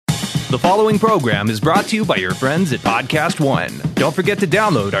The following program is brought to you by your friends at Podcast One. Don't forget to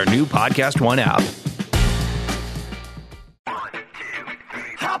download our new Podcast One app.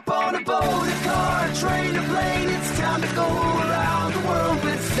 Hop on a boat, a car, a train, a plane. It's time to go around the world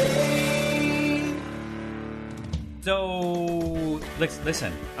with Zane. So,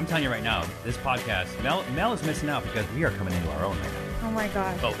 listen, I'm telling you right now, this podcast, Mel is missing out because we are coming into our own right now. Oh my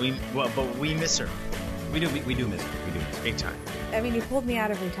god. But we miss her We do miss her. We do miss her. big time. I mean, you pulled me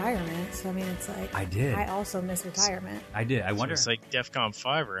out of retirement, so I mean, it's like I did. I also miss retirement. I did. I wonder, It's like DEFCON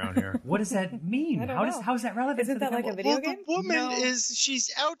 5 around here. what does that mean? I don't know. How is that relevant? Isn't to the that like a convo- video Well, game? the woman No.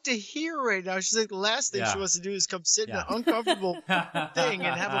 she's out to here right now. She's like, the last thing Yeah. she wants to do is come sit Yeah. in an uncomfortable thing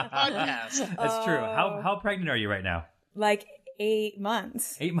and have a podcast. That's true. How pregnant are you right now? Like 8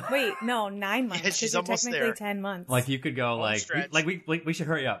 months. 8 months. Wait, no, 9 months. Yeah, she's 'cause you're almost technically there. 10 months. Like you could go stretch. we should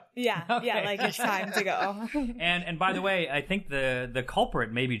hurry up. yeah, Okay. yeah, like it's time to go. And by the way, I think the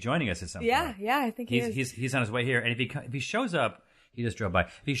culprit may be joining us at some yeah, point. yeah, I think he is. He's on his way here, and if he shows up, he just drove by.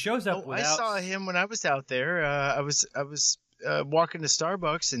 If he shows up, Oh, I without, saw him when I was out there. I was walking to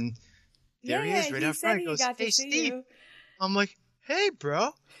Starbucks, and there he Yeah, is right he out said front. he He goes, got to "Hey, see Steve." you. I'm like, "Hey,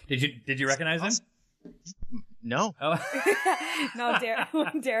 bro." Did you recognize him? No. Oh. No,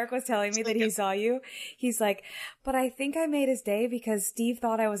 when Derek was telling me that he saw you, he's like, but I think I made his day because Steve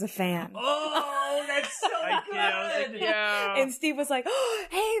thought I was a fan. Oh, that's so good. Yeah. And Steve was like, oh,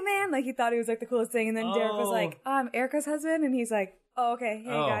 hey man, like he thought he was like the coolest thing. And then Derek was Oh. like, I'm Erica's husband. And he's like, oh, okay,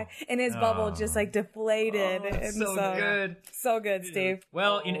 hey guy. And his bubble just like deflated. and so good. So good, Steve.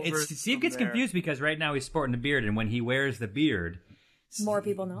 Well, Over Steve gets from there. confused because right now he's sporting a beard, and when he wears the beard, More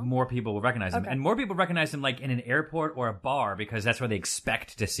people know. more people will recognize him. Okay. And more people recognize him like in an airport or a bar because that's where they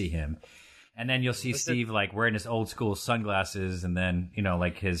expect to see him. And then you'll see Steve like wearing his old school sunglasses, and then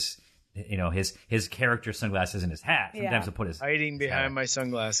like his character sunglasses and his hat. Sometimes Yeah. he'll put his Hiding his hat behind up. my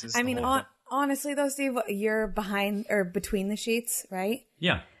sunglasses. I mean, the whole time. honestly though, Steve, you're behind or between the sheets, right?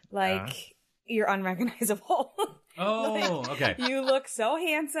 Yeah. Like, you're unrecognizable. Oh, okay. You look so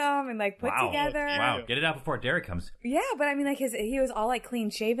handsome and like put together. Wow, get it out before Derek comes. Yeah, but I mean, like he was all like clean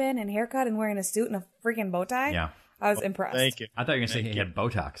shaven and haircut and wearing a suit and a freaking bow tie. Yeah. I was impressed. Thank you. I thought you were going to say he had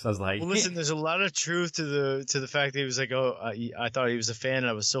Botox. I was like, Well, listen, there's a lot of truth to the fact that he was like, oh, I thought he was a fan, and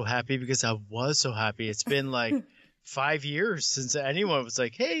I was so happy because I was so happy. It's been like 5 years since anyone was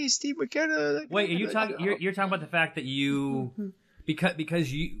like, hey, Steve McKenna. wait, are you talking? You're talking about the fact that you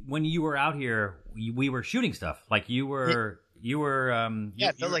because you when you were out here, we were shooting stuff. Like you were. Yeah,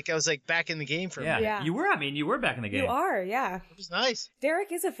 I felt like I was like back in the game for a Yeah, minute. Yeah. you were. I mean, you were back in the game. You are, yeah. It was nice.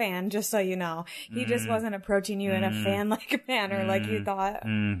 Derek is a fan, just so you know. He just wasn't approaching you in a fan-like manner like you thought.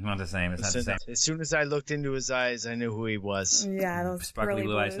 Not the same. It's not the same. As soon as I looked into his eyes, I knew who he was. Yeah, those Sparkly pearly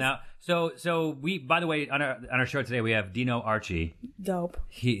blue eyes. blues. Now, so we. By the way, on our show today, we have Dino Archie. Dope.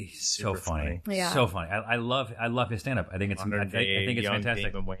 He's so Super funny. funny. Yeah. So funny. I love his stand up. I think it's I think it's Young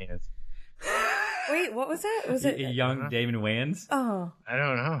fantastic. Damon Wayans. Wait, what was that? Was it? Young David Wayans. Oh, I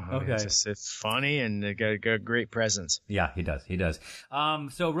don't know. I mean, Okay. it's funny and they got a great presence. Yeah, he does. He does.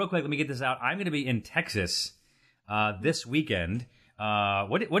 So real quick, let me get this out. I'm going to be in Texas this weekend.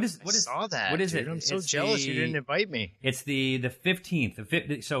 What is I saw that. What is dude. it? I'm so It's jealous you the- didn't invite me. It's the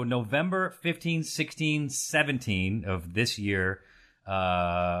 15th. So November 15, 16, 17 of this year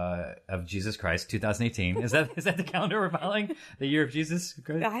of Jesus Christ, 2018. Is that the calendar we're following? The year of Jesus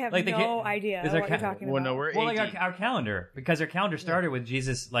Christ? I have Like the no ca- idea is what our you're ca- talking Well, about. no, we're Well, like 18. our calendar, because our calendar started with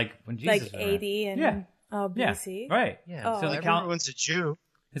Jesus, like when Jesus like was around. 80 and Yeah. BC. Yeah, right. Yeah, Oh. So the everyone's a Jew.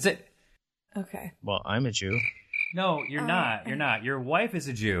 Is it? Okay. Well, I'm a Jew. No, you're not. You're not. Your wife is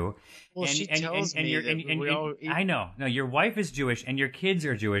a Jew. Well, she tells me you're- that we all eat- I know. No, your wife is Jewish and your kids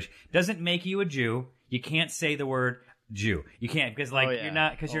are Jewish. Doesn't make you a Jew. You can't say the word Jew. You can't because Oh, yeah. you're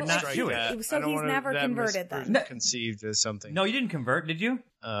not because you're I'll not strike Jewish. that. So I don't he's wanna- never that converted then? Conceived as something. No, you didn't convert, did you?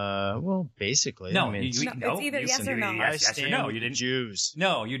 Well, basically. No, I mean, you- No, no, it's either you yes can or do no. Yes, yes or stand no. with You didn't. Jews.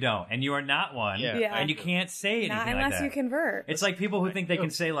 No, you don't, and you are not one. Yeah. Yeah. And you can't say anything Not like unless that. you convert. It's like people who think they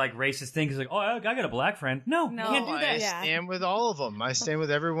can say like racist things, like, "Oh, I got a black friend." No, No. you can't do I that. Yeah. stand with all of them. I stand with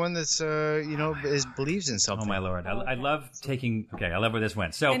everyone that's believes in something. Oh my lord! I love taking. Okay, I love where this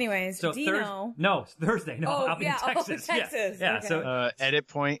went. So, Anyways, so Dino- no, Thursday. No, Oh, I'll be yeah. in Oh, Texas. Texas. Yeah. Okay. So Edit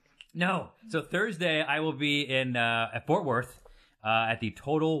point. no, so Thursday I will be in at Fort Worth at the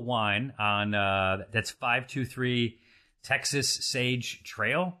Total Wine on that's 523 Texas Sage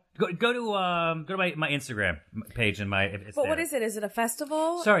Trail. Go to my Instagram page and it's But there. what is it? Is it a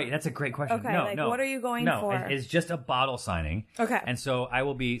festival? Sorry, that's a great question. Okay, no, like, no. what are you going no, for? It's just a bottle signing. Okay. And so I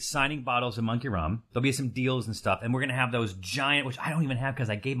will be signing bottles of Monkey Rum. There'll be some deals and stuff, and we're gonna have those giant, which I don't even have because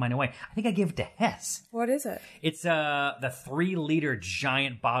I gave mine away. I think I gave it to Hess. What is it? It's the 3-liter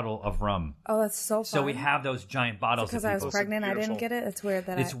giant bottle of rum. Oh, that's so fun. So we have those giant bottles. Because that I was people- pregnant, I didn't beautiful. get it. It's weird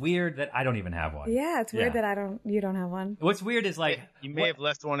that It's weird that I don't even have one. Yeah, it's weird Yeah. that you don't have one. What's weird is like You may have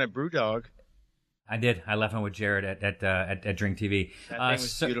left one at Brewdog. I did. I left one with Jared at Drink TV. That thing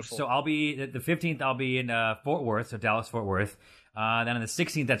was beautiful. So I'll be the 15th. I'll be in Fort Worth, so Dallas Fort Worth. Then on the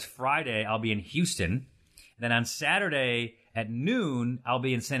 16th, that's Friday, I'll be in Houston. Then on Saturday at noon, I'll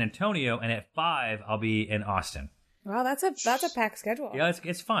be in San Antonio, and at 5, I'll be in Austin. Wow, that's a packed schedule. Yeah,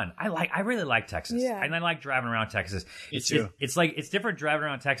 it's fun. I really like Texas. Yeah. And I like driving around Texas. too. It's different driving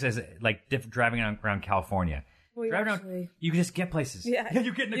around Texas, like different driving around California. Well, you Driving actually- around, you can just get places. Yeah.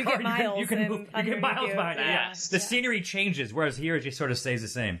 You get in the You car. get miles you can in move. You get underneath miles you. behind you. Yeah. Yes. The scenery changes, whereas here it just sort of stays the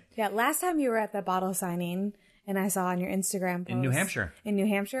same. Yeah, last time you were at the bottle signing, and I saw on your Instagram post. In New Hampshire. In New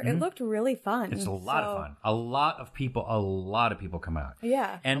Hampshire. It looked really fun. It's a lot of fun. A lot of people come out.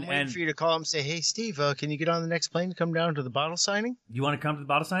 Yeah. And I'm waiting for you to call him and say, "Hey, Steve, can you get on the next plane to come down to the bottle signing?" you want to come to the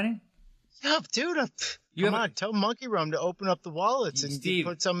bottle signing? Yeah, dude. You Come have a- on, tell Monkey Rum to open up the wallets and Steve,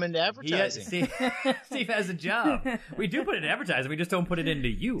 put some into advertising. Steve has a job. We do put it in advertising. We just don't put it into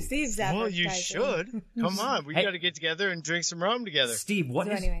you. Steve's Well, you advertising. should. Come on, we Hey. got to get together and drink some rum together. Steve, what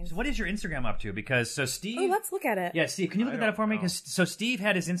So is anyways. what is your Instagram up to? Because so Steve, Oh, let's look at it. yeah, Steve, can you look at that up for me? know. Because so Steve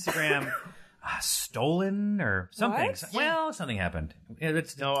had his Instagram stolen or something. What? Well, something happened. Yeah,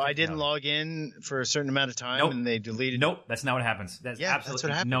 No, I didn't log in for a certain amount of time, Nope. and they deleted. Nope, that's not what happens. That's Yeah, absolutely that's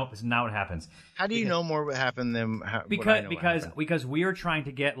what happened. Nope, that's not what happens. How do you know more what happened than what I Because know what because happened? because we are trying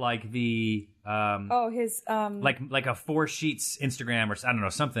to get like the Oh, his like a 4 Sheets Instagram or I don't know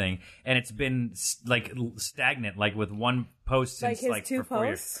something, and it's been stagnant, like with one post like since his like two for 4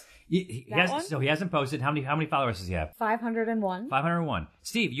 years. posts. He That has, one? so he hasn't posted. How many followers does he have? 501. 501.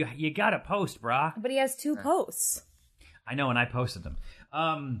 Steve, you gotta post, brah. But he has 2 posts. I know, and I posted them.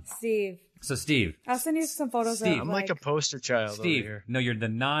 Steve, So Steve, I'll send you some photos Steve. of I'm like a poster child Steve, over here. no, you're the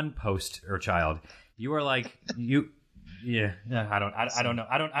non-poster child. You are like you. Yeah, I don't know. I don't know.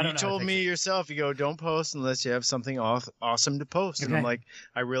 You how to told fix me it. yourself, you go, don't post unless you have something awesome to post. And I'm Okay. like,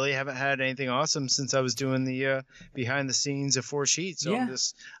 I really haven't had anything awesome since I was doing the behind the scenes of 4 Sheets. So Yeah.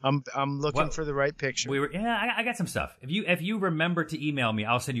 I'm looking Well, for the right picture. I got some stuff. If you remember to email me,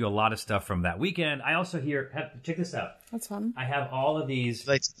 I'll send you a lot of stuff from that weekend. I also check this out. That's fun. I have all of these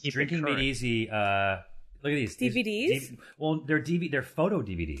Like to keep it Drinking Made current. Easy. Look at these DVDs? Well, they're photo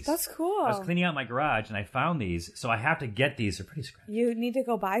DVDs. That's cool. I was cleaning out my garage and I found these, so I have to get these. They're pretty scratchy. You need to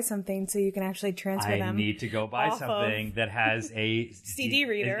go buy something so you can actually transfer I them. need to go buy off something that has a CD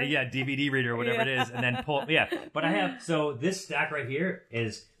reader. Yeah, DVD reader, whatever Yeah. it is, and then pull. Yeah, but I have so this stack right here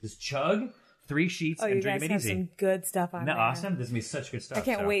is Chug, 3 Sheets, Oh, and you Drink guys Made have Easy. some good stuff on Isn't that there. awesome? This is gonna be such good stuff. I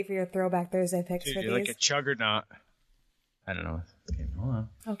can't so. wait for your Throwback Thursday pics Dude, for you're these. like a juggernaut. I don't know. Okay, hold on.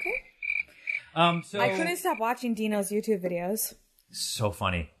 Okay. So I couldn't stop watching Dino's YouTube videos. so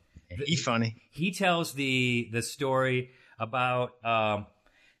funny. He's funny. He tells the story about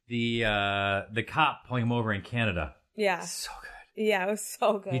the cop pulling him over in Canada. Yeah. So good. Yeah, it was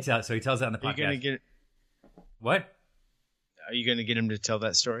so good. He tells that on the Are you gonna podcast. get? What? Are you gonna get him to tell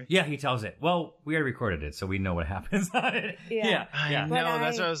that story? Yeah, he tells it. Well, we already recorded it, so we know what happens on it. Yeah. yeah. But No,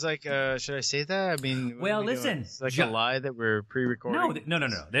 that's I- why I was like, should I say that? I mean, what Well, are we doing? listen, It's like Jo- a lie that we're pre-recording. No.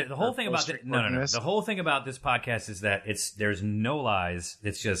 The whole Or thing about post-recording this? The whole thing about this podcast is that there's no lies.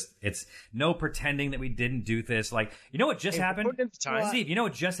 It's no pretending that we didn't do this. Like, you know what just Hey, we're happened? putting in the time. Steve, you know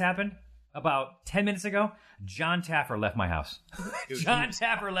what just happened? About 10 minutes ago, John Taffer left my house. John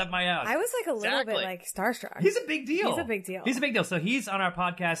Taffer left my house. I was like a little Exactly. bit like starstruck. He's a big deal. He's a big deal. He's a big deal. So he's on our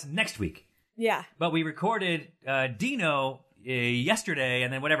podcast next week. Yeah. But we recorded Dino yesterday,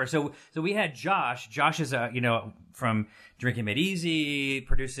 and then whatever. So we had Josh. Josh is from Drinking Made Easy,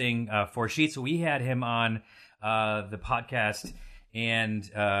 producing 4 Sheets. So we had him on the podcast and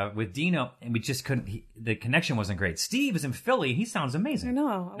with Dino, and we just couldn't. The connection wasn't great. Steve is in Philly. He sounds amazing. I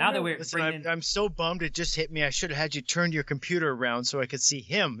know. Now that we're Listen, bringing in- I'm so bummed it just hit me. I should have had you turn your computer around so I could see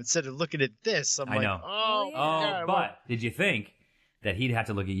him instead of looking at this. I'm I like, know. oh, yeah. God, but did you think that he'd have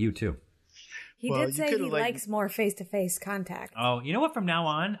to look at you too? He Well, did you say could've, he like- likes more face-to-face contact. Oh, you know what? From now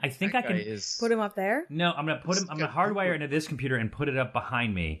on, I think I that can. guy is. Put him up there. No, I'm gonna put him. I'm gonna hardwire into this computer and put it up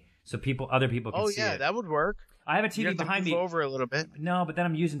behind me, so other people can Oh see yeah, it. that would work. I have a You TV have to behind move me. over a little bit. No, but then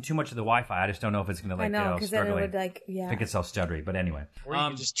I'm using too much of the Wi-Fi. I just don't know if it's going to I know, because then it struggle. would like, If yeah. it gets all stuttery. But anyway. Or you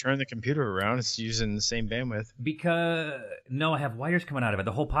can just turn the computer around. It's using the same bandwidth. Because no, I have wires coming out of it.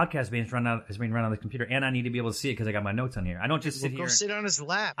 The whole podcast is being run on the computer, and I need to be able to see it because I got my notes on here. I don't just sit Well, here. go sit on his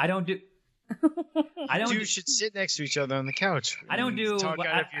lap. I don't do. I don't. You should sit next to each other on the couch. I don't and do. talk what-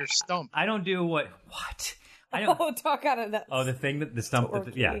 out of your stump. I don't do what. What? I don't. Oh, talk out of that. Oh, the thing that the stump.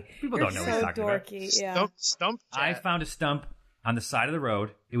 dorky. Yeah, people You're don't know so what he's talking about. dorky. Yeah. Stump I chat. found a stump on the side of the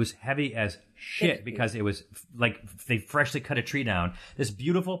road. It was heavy as shit because it was like they freshly cut a tree down. This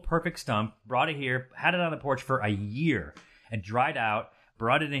beautiful, perfect stump. Brought it here. Had it on the porch for a year and dried out.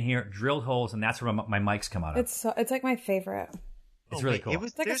 Brought it in here, drilled holes, and that's where my mics come out of. It's like my favorite. It's really cool. like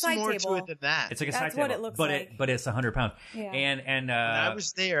a There's side more table. to it than that. It's like a That's side what table, it looks but like. but it's 100 pounds. Yeah. And When I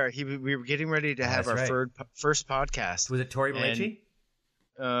was there, we were getting ready to have that's our right. first podcast. was it Tori and- Belleci?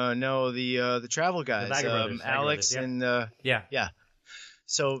 No, the travel guys, Bagger Brothers, Alex Bagger and Yeah.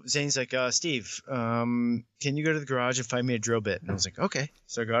 So Zane's like, Steve, can you go to the garage and find me a drill bit? And I was like, okay.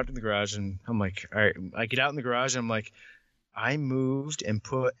 So I go out to the garage and I'm like, all right. I get out in the garage and I'm like, I moved and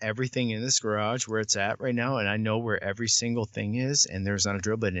put everything in this garage where it's at right now, and I know where every single thing is, and there's not a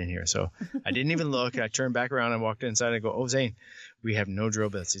drill bit in here. So I didn't even look. I turned back around and walked inside. And I go, oh, Zane, we have no drill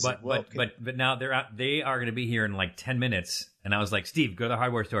bits. He's like, well, But now they are going to be here in like 10 minutes. And I was like, Steve, go to the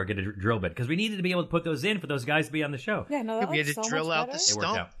hardware store, get a drill bit. Because we needed to be able to put those in for those guys to be on the show. Yeah, no, that we had looks to so drill much out better. the It worked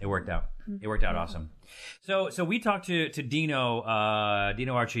stump. out. It worked out. It worked out awesome. So we talked to Dino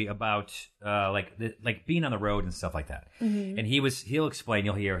Archie about like being on the road and stuff like that. Mm-hmm. And he'll explain.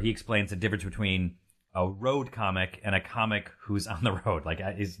 You'll hear he explains the difference between a road comic and a comic who's on the road. Like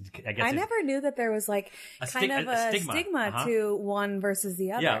I guess I never knew that there was like A kind stig- of a a stigma. stigma Uh-huh. to one versus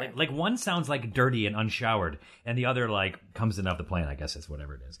the other. Yeah, like one sounds like dirty and unshowered, and the other like comes in off the plane. I guess it's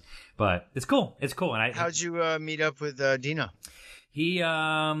whatever it is, but it's cool. It's cool. And How'd you meet up with Dino? he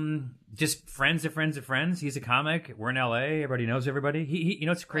just friends of friends of friends. He's a comic. We're in LA. Everybody knows everybody. He you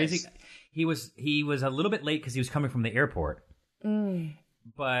know it's crazy. Nice. He was a little bit late because he was coming from the airport.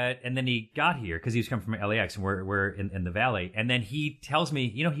 But and then he got here because he was coming from LAX, and we're in the valley. And then he tells me,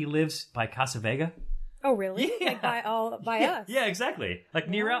 you know, he lives by Casa Vega. Oh, really? Yeah. Like by us? Yeah, exactly. Like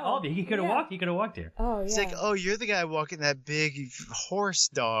near Wow. Albany. He could have Yeah. walked. He could have walked here. Oh, yeah. He's like, oh, you're the guy walking that big horse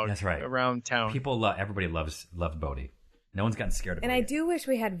dog That's right. around town. Everybody loved Bodie. No one's gotten scared of And Bodie. I do wish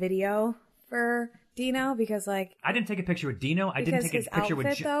we had video for Dino because, like, I didn't take a picture with Dino. I didn't because take a his picture with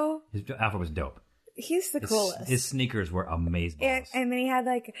outfit, though, His outfit was dope. he's the coolest. His sneakers were amazeballs. And then he had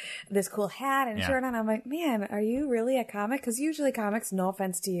like this cool hat and Yeah. shirt on. I'm like, man, are you really a comic? Because usually comics, no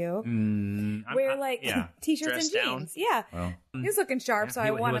offense to you, wear like yeah. t-shirts Dressed and down. jeans. Yeah, Well, he was looking sharp, so he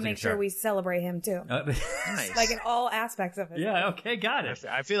I was want to looking make sure sharp. we celebrate him too, Nice. like in all aspects of it. yeah. Okay. Got it.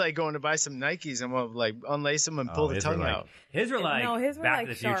 I feel like going to buy some Nikes and we'll like unlace them and pull the his were tongue like- out. His were like No, his were Back like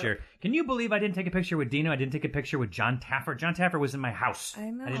to the sharp. Future. Can you believe I didn't take a picture with Dino? I didn't take a picture with John Taffer. John Taffer was in my house. I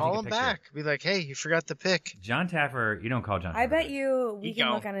know. didn't Call take a him picture. back. Be like, hey, you forgot the pick. John Taffer. You don't call John. I Taffer bet back. you we can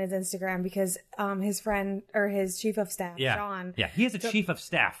Ego. look on his Instagram because his friend or his chief of staff, Yeah. Sean, Yeah. He has a chief of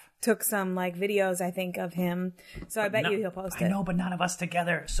staff. took some like videos, I think, of him. So I bet you he'll post it. I know, but none of us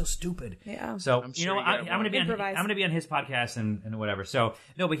together. So stupid. Yeah. So I'm you sure know, you got I'm one. gonna be Improvise. I'm gonna be on his podcast and whatever. So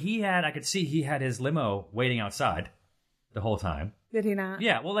no, but I could see he had his limo waiting outside the whole time. Did he not?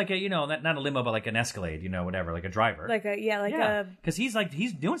 Yeah, well, like a not a limo, but like an Escalade, whatever, like a driver. Like a because he's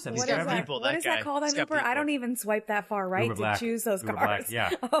doing stuff. what He's is got that? people, What that is guy. that called on He's got Uber? I people. don't even swipe that far right Uber to Black. choose those Uber cars. Black,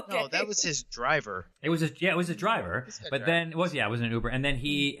 yeah. Okay. No, that was his driver. It was a driver, but then it was an Uber, and then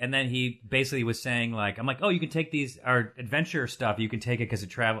he basically was saying like, I'm like, oh, you can take our adventure stuff, you can take it because it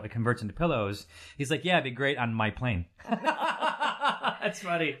converts into pillows. He's like, yeah, it'd be great on my plane. That's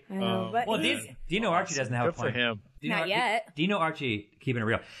funny. I know, but Well, he's, Dino Archie doesn't have a Good for plane. him. Not yet. Dino Archie, keeping it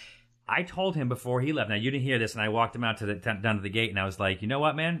real. I told him before he left. Now you didn't hear this, and I walked him out down to the gate, and I was like, you know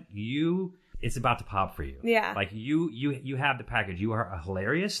what, man, it's about to pop for you. Yeah. Like you have the package. You are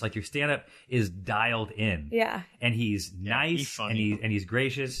hilarious. Like your stand up is dialed in. yeah. And he's nice he's funny. and he's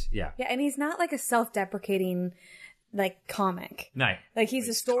gracious. Yeah. Yeah, and he's not like a self-deprecating like comic. Nice. Like he's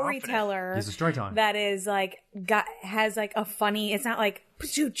a storyteller. He's a storyteller. that is like has like a funny. It's not like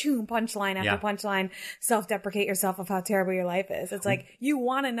punchline after Yeah. punchline. Self-deprecate yourself of how terrible your life is. It's like you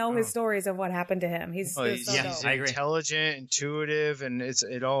want to know his stories of what happened to him. He's Oh, he's so he's dope. I agree. intelligent, intuitive, and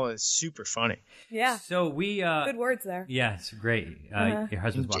it all is super funny. Yeah, So we good words there. yeah, it's great. Your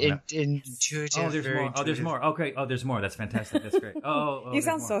husband's walking up. Intuitive. Oh, there's very more. Oh, there's intuitive. more. Okay. Oh, there's more. That's fantastic. That's great. Oh, You there's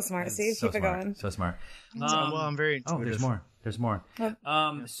sound more. so smart, That's Steve. So Keep it smart. going. So smart. Well, I'm very Oh, intuitive. there's more. There's more.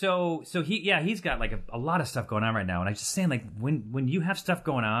 So he's got like a lot of stuff going on right now, and I'm just saying, like, when you have stuff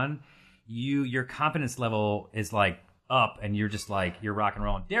going on, your confidence level is like up, and you're just like you're rock and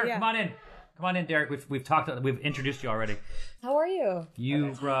rolling. Derek, Yeah. come on in, Derek. We've introduced you already. How are you?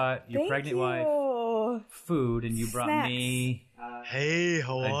 You brought your Thank pregnant you. wife food, and you brought Snacks. me Hey,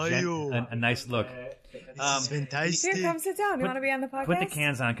 how are you? a nice look. This is fantastic. Here, come sit down. You want to be on the podcast? Put the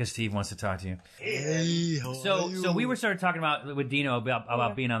cans on because Steve wants to talk to you. Hey, how are you? So we started talking about with Dino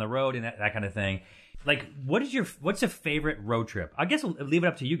about being on the road and that kind of thing. Like, what's a favorite road trip? I guess I'll leave it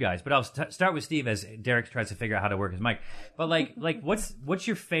up to you guys, but I'll start with Steve as Derek tries to figure out how to work his mic. But like what's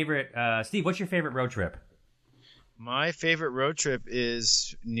your favorite, Steve? What's your favorite road trip? My favorite road trip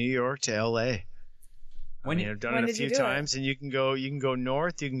is New York to L.A. I've done When it a did you few do it? times, and you can go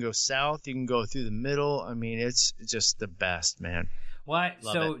north, you can go south, you can go through the middle. I mean, it's just the best, man. What?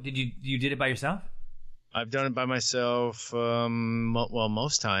 Love So it. did you did it by yourself? I've done it by myself,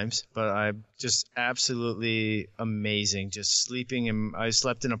 most times, but I'm just absolutely amazing. Just sleeping, and I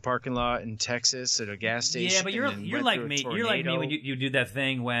slept in a parking lot in Texas at a gas station. Yeah, but you're and went like through a me. You're like me tornado. when you do that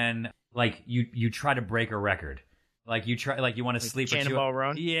thing when like you try to break a record. Like you want to sleep for Cannonball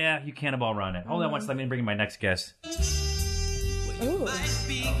Run? Yeah, you cannonball run it. Hold on one second. Let me bring in my next guest. Ooh.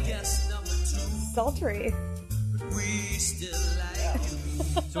 Sultry.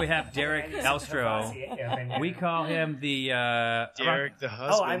 So we have Derek Elstro. We call him the Derek, the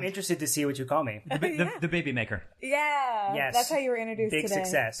husband. Oh, I'm interested to see what you call me. the baby maker. Yeah. Yes. That's how you were introduced Big today.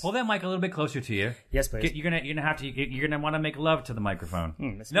 success. Pull that mic a little bit closer to you. Yes, please. You're gonna have to. You're gonna want to make love to the microphone. that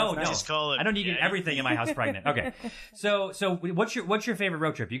No, smells nice. Just call it I don't need daddy. everything in my house pregnant. Okay. So what's your favorite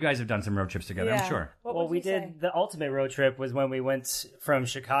road trip? You guys have done some road trips together, Yeah. I'm sure. What Well, would we you did say? the ultimate road trip was when we went from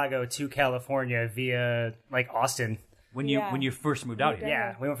Chicago to California via like Austin. When you Yeah. first moved out here.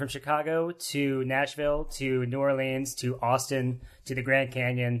 Yeah, we went from Chicago to Nashville to New Orleans to Austin to the Grand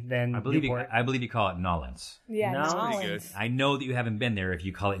Canyon, then I believe Newport. you call it Nolens. Yeah, No. New Pretty Orleans. I know that you haven't been there if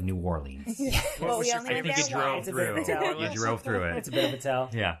you call it New Orleans. Well, we your only I went think you there drove once. It's a bit of through. a tell. You drove through It's it. a bit of a tell.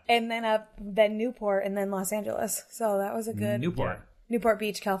 Yeah. And then Newport, and then Los Angeles. So that was a good Newport. Newport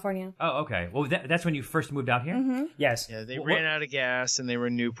Beach, California. Oh, okay. Well, that's when you first moved out here? Mm-hmm. Yes. Yeah, they What- ran out of gas, and they were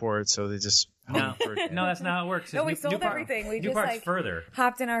in Newport, so they just No, for it. no, that's not how it works. No, we New- sold Newport- everything. We just Newport's like further.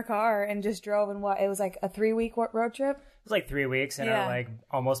 hopped in our car and just drove. And it was like a 3-week road trip. It was like 3 weeks, and Yeah. I like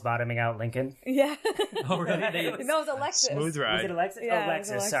almost bottoming out Lincoln. Yeah. Oh, really? They- No, it was Alexis. Smooth Was ride. it Alexis? Yeah, oh, it was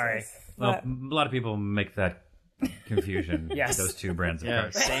Lexus. Sorry. well, But- a lot of people make that confusion. Yes. Those two brands of Yeah,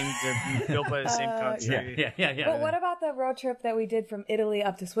 cars. they're built by the same country. Yeah. But what about the road trip that we did from Italy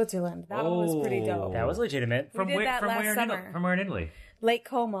up to Switzerland? That one was pretty dope. That was legitimate. From did where? that From last where? summer. From where in Italy? Lake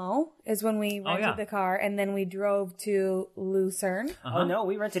Como is when we rented yeah. the car, and then we drove to Lucerne. Oh no,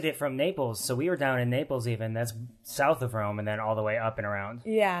 we rented it from Naples, so we were down in Naples. Even that's south of Rome, and then all the way up and around.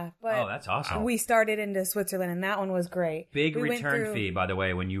 Yeah, but Oh, that's awesome. we started into Switzerland, and that one was great. Big We went return through- fee, by the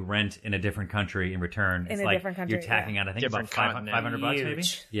way, when you rent in a different country in return. It's a like different country, you're tacking yeah. out, I think, Different about continent. $500 maybe?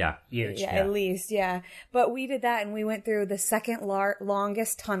 Huge. Yeah. Huge. Yeah, at least, yeah. But we did that, and we went through the second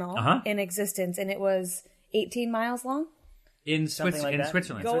longest tunnel in existence, and it was 18 miles long. In Something like that.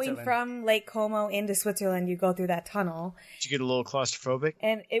 Switzerland. Going Switzerland. from Lake Como into Switzerland, you go through that tunnel, Did you get a little claustrophobic?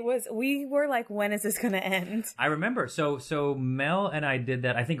 and we were like, when is this going to end? I remember. So Mel and I did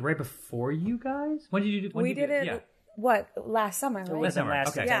that, I think, right before you guys? When did you do when We did you did do it, what, last summer, right? Last summer.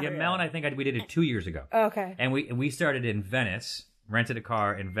 last Okay. year. Yeah. Mel and I think we did it 2 years ago. Okay. And we started in Venice, rented a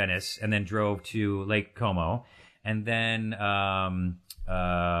car in Venice, and then drove to Lake Como, and then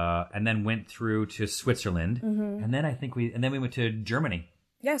went through to Switzerland, and then we went to Germany.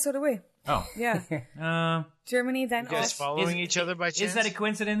 Yeah, so did we. Oh, Yeah. Germany, then You guys also. following each other by chance? is that a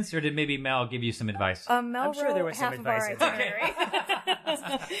coincidence, or did maybe Mel give you some advice? Mel I'm sure there wrote was some half of our advice in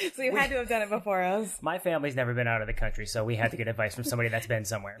itinerary. So you had to have done it before us. My family's never been out of the country, so we had to get advice from somebody that's been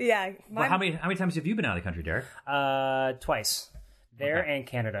somewhere. Yeah. Well, how many times have you been out of the country, Derek? Twice. There Okay. and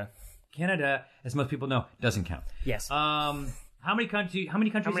Canada. Canada, as most people know, doesn't count. Yes. How many countries? How many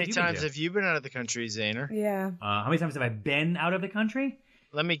have you times been have you been out of the country, Zaner? Yeah. How many times have I been out of the country?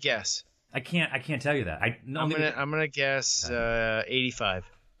 Let me guess. I can't tell you that. I'm gonna guess 85.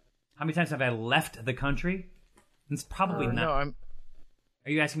 How many times have I left the country? It's probably not. No, I'm.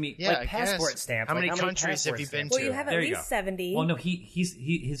 Are you asking me? Yeah, Like I passport guess. stamps, How like many how many countries have you passport been stamps? to? Well, you have at There you least go. 70. Well, no,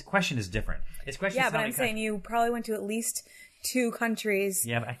 his question is different. His question Yeah, is but how I'm many saying you probably went to at least 2 countries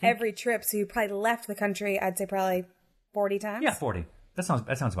Yeah, but I think- every trip, so you probably left the country, I'd say probably 40 times. Yeah, 40. That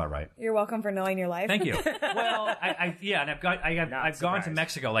sounds about right. You're welcome for knowing your life. Thank you. Well, and I've gone to surprised.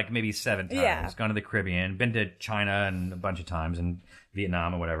 Mexico like maybe 7 times. Yeah. Gone to the Caribbean, been to China and a bunch of times, and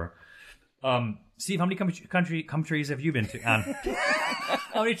Vietnam or whatever. Steve, how many countries have you been to?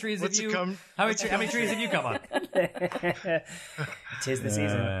 How many trees have you? How many trees have you come on? Tis the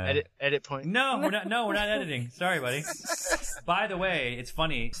season. Edit point. No, we're not. No, we're not editing. Sorry, buddy. By the way, it's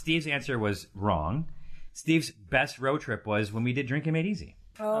funny. Steve's answer was wrong. Steve's best road trip was when we did Drink and Made Easy.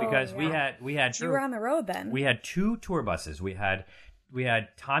 Because we had You were on the road then. we had 2 tour buses. We had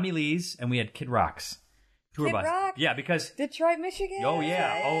Tommy Lee's and we had Kid Rock's tour Kid bus. Rock? Yeah, because Detroit, Michigan. oh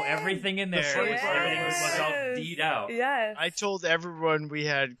yeah, everything in there. Yes. Everything was all D'd out. Yes. I told everyone we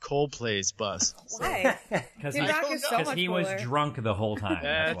had Coldplay's bus. Why? Because Kid Rock is so much he cooler. was drunk the whole time.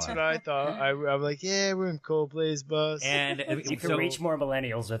 That's why. what I thought. I'm like, yeah, we're in Coldplay's bus. And You can reach more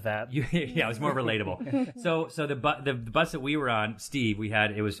millennials with that. yeah, it was more relatable. So the bus that we were on, Steve,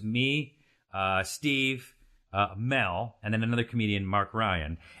 it was me, Steve, Mel, and then another comedian, Mark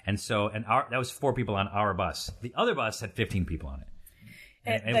Ryan. And that was 4 people on our bus. The other bus had 15 people on it.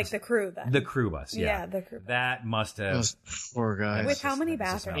 And it like was the crew then. the crew bus. Yeah, Yeah, the crew bus. That must have. Those poor guys. With how many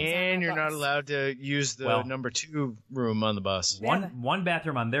That's just bathrooms? And on the you're not bus? allowed to use the Well- number 2 room on the bus. One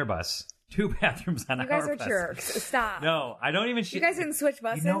bathroom on their bus, 2 bathrooms on You our guys are bus. jerks. Stop. No, I don't even. You guys didn't switch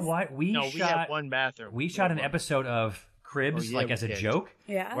buses? You know what? We No, we had shot one bathroom. We shot an episode of Cribs, Oh, yeah, like we as a did. joke,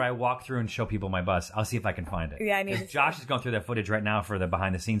 Yeah. where I walk through and show people my bus. I'll see if I can find it. Yeah, I need to 'Cause see Josh is going through that footage right now for the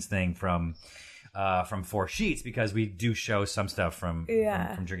behind the scenes thing from 4 Sheets, because we do show some stuff from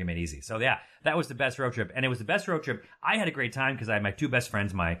Drinking Made Easy. So yeah, that was the best road trip, and it was the best road trip. I had a great time because I had my 2 best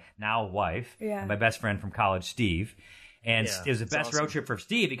friends, my now wife, and my best friend from college, Steve. And Yeah, it was the that's best awesome. road trip for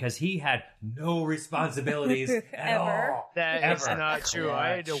Steve because he had no responsibilities at Ever. all. That is Ever. not true. I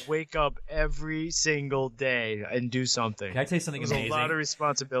had to wake up every single day and do something. Can I tell you something It was amazing? a lot of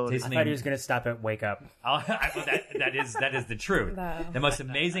responsibility. Tell you I thought he was going to stop at wake up. that is the truth. No. The most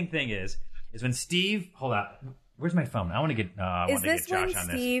amazing thing is when Steve. Hold on. Where's my phone? I want to get. I Is want to get this Josh when on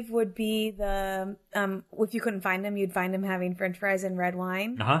this. Steve would be the if you couldn't find him, you'd find him having French fries and red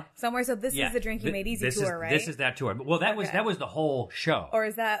wine somewhere? So this is the Drink You Made Easy this tour, is, right? This is that tour. Well, that was the whole show. Or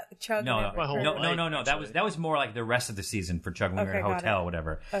is that Chug? No, and no, Everett? no. That was more like the rest of the season for Chug when we were in a got hotel it. or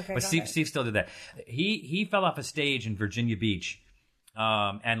whatever. Okay, But got Steve it. still did that. He fell off a stage in Virginia Beach,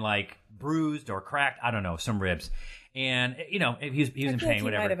 and like bruised or cracked, I don't know, some ribs. And he was in I feel pain, like he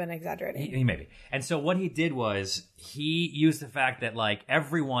whatever. might have been exaggerating. He maybe. And so what he did was he used the fact that like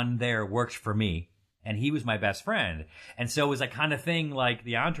everyone there worked for me and he was my best friend. And so it was like kind of thing like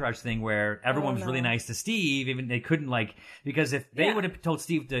the Entourage thing where everyone was really nice to Steve, even they couldn't like, because if they would have told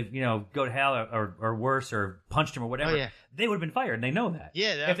Steve to, go to hell or worse or punched him or whatever, they would have been fired and they know that.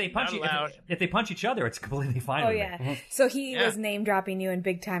 Yeah, if they punch if they punch each other, it's completely fine. Oh with yeah. me. So he was name dropping you and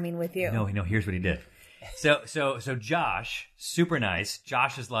big timing with you. No, here's what he did. So Josh, super nice.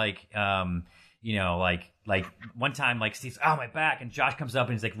 Josh is like, like one time, like Steve's, oh, my back. And Josh comes up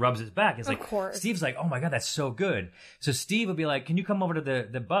and he's like, rubs his back. It's like, course. Steve's like, oh my God, that's so good. So Steve would be like, can you come over to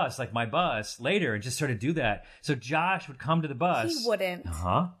the bus, like my bus later, and just sort of do that. So Josh would come to the bus. He wouldn't.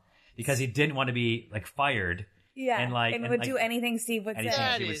 Because he didn't want to be like fired. Yeah, and would do anything Steve would anything say.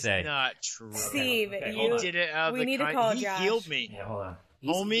 That Steve would is say. not true. Steve, He did it out of we the need to kind. call He Josh. healed me. Yeah, hold on.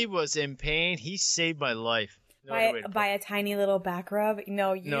 Homie was in pain. He saved my life. No other way to put by a tiny little back rub.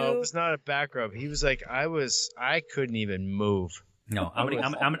 No, you. No, it was not a back rub. He was like, I couldn't even move. No, I'm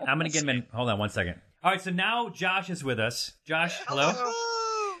gonna get him in. Hold on 1 second. All right, so now Josh is with us. Josh, hello.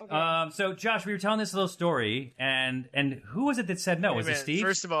 So Josh, we were telling this little story, and who was it that said no? Was it Steve?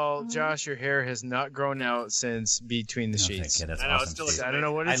 First of all, Josh, your hair has not grown out since Between the Sheets. Okay, that's I know, awesome. it's still Steve. I don't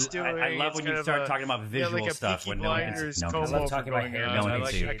know what it's doing. I love It's when kind you of start a- talking about visual like a stuff Peaky when no one can Blinders see. No one comb can I love over talking about going hair. on. No one I can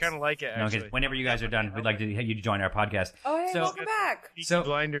like see it. I it. kind of like it, No, actually. because whenever you guys are done, we'd like to you to join our podcast. Oh, hey, So- welcome back. Peaky So-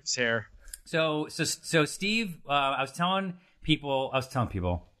 Blinders hair. So Steve, I was telling people,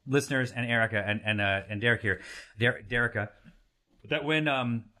 listeners, and Erica and Derek here, Derica, that when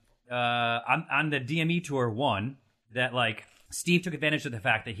on the DME tour 1, that like Steve took advantage of the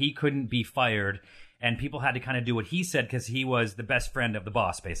fact that he couldn't be fired, and people had to kind of do what he said because he was the best friend of the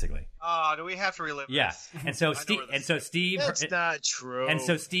boss, basically. Do we have to relive Yeah, this? and so I know Steve, where this and so Steve, That's not true. and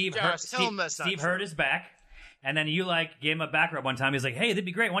so Steve, Josh, tell him that's not Steve true. hurt his back, and then you like gave him a back rub one time. He's like, "Hey, that'd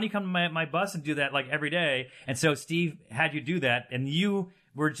be great. Why don't you come to my bus and do that like every day?" And so Steve had you do that, and you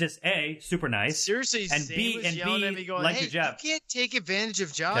were just super nice. Seriously, and Zane B was and yelling B at me going, like hey, your job. you can't take advantage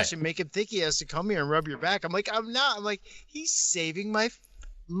of Josh Okay. and make him think he has to come here and rub your back. I'm like, I'm not. I'm like, he's saving my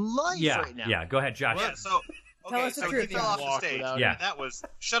life Yeah, right now. yeah. Go ahead, Josh. Yeah, so Tell us the so truth. he fell off Walk the stage. without Yeah. That was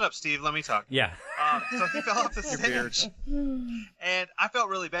shut up, Steve. Let me talk. Yeah. So he fell off the stage, and I felt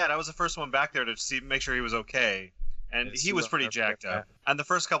really bad. I was the first one back there to make sure he was okay, and Yes, he you was left pretty that jacked back. up. And the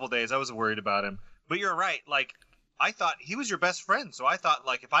first couple days, I was worried about him. But you're right. Like, I thought he was your best friend. So I thought,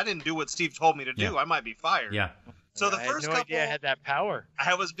 like, if I didn't do what Steve told me to do, Yeah. I might be fired. Yeah. So the I first had no couple, idea I had that power.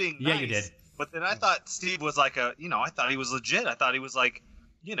 I was being Yeah, nice. you did. But then I thought Steve was like I thought he was legit. I thought he was like,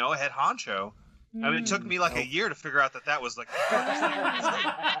 a head honcho. I mean, it took me like a year to figure out that was like.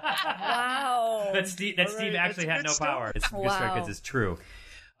 Wow. That Steve actually had no power. It's Wow. because it's true.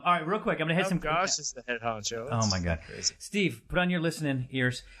 All right, real quick, I'm gonna hit some. Gosh is the head honcho. Oh my god, Crazy. Steve, put on your listening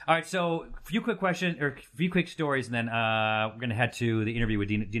ears. All right, so a few quick stories, and then we're gonna head to the interview with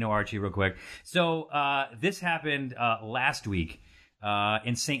Dino Archie real quick. So this happened last week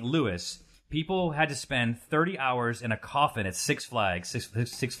in St. Louis. People had to spend 30 hours in a coffin at Six Flags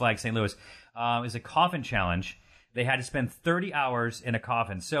St. Louis. It was a coffin challenge. They had to spend 30 hours in a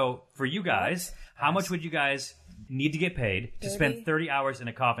coffin. So for you guys, how much would you guys need to get paid to spend 30 hours in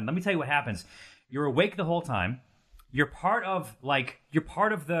a coffin? Let me tell you what happens. You're awake the whole time. You're part of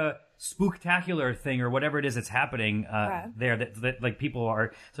the spooktacular thing or whatever it is that's happening there that like people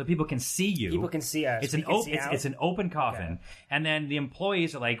are, so people can see you. People can see us. It's We can see out. it's an open coffin, and then the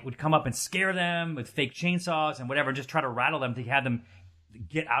employees would come up and scare them with fake chainsaws and whatever, and just try to rattle them to have them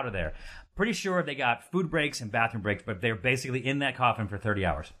get out of there. Pretty sure they got food breaks and bathroom breaks, but they're basically in that coffin for 30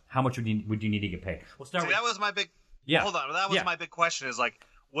 hours. How much would you need to get paid? We'll start with That was my big. Yeah. Hold on. That was Yeah. my big question. Is like,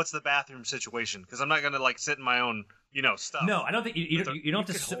 what's the bathroom situation? Because I'm not gonna like sit in my own, stuff. No, I don't think you don't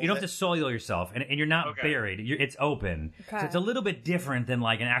have to soil yourself, and you're not Okay. buried. It's open, so Okay. it's a little bit different than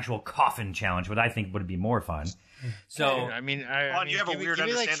like an actual coffin challenge, what I think would be more fun. So, I mean, you have a weird give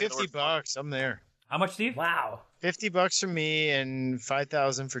me like understanding of the word $50. I'm there. how much, Steve? Wow. $50 for me and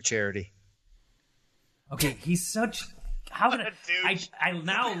 5,000 for charity. Okay, he's such. How can Douche. I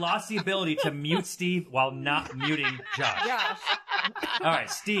now lost the ability to mute Steve while not muting Josh. Gosh. All right,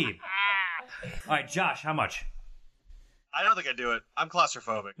 Steve. All right, Josh, how much? I don't think I do it. I'm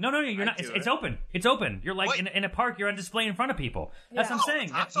claustrophobic. No, you're not. do It's it. open. It's open. You're like Wait. in a park. You're on display in front of people. That's Yeah. what I'm Oh, saying.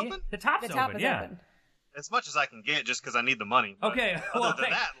 the top's open? The top's The top open. is Yeah. open. As much as I can get, just because I need the money. But Okay. Other Well, than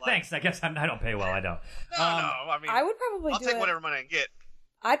that, like, thanks. I guess I don't pay well. I don't. No, I mean, I would probably I'll do take it. whatever money I can get.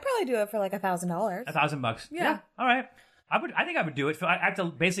 I'd probably do it for like $1,000. $1,000. Yeah. All right. I think I would do it. I have to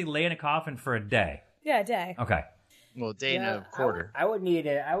basically lay in a coffin for a day. Yeah, a day. Okay. Well, day and Yeah, a quarter. I would need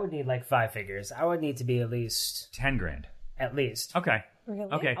like 5 figures. I would need to be at least. $10,000. At least. Okay.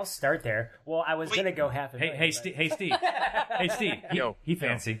 Really? Okay. I'll start there. Well, I was Wait. gonna go half a Hey, million, hey, but- Steve. Hey, Steve. Hey, Steve. Yo. He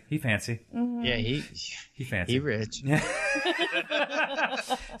fancy. He fancy. Yeah, He fancy. he rich.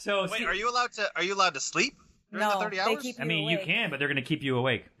 So, Wait, Steve, are you allowed to sleep during No, the 30 they hours? keep I mean, you awake. can, but they're going to keep you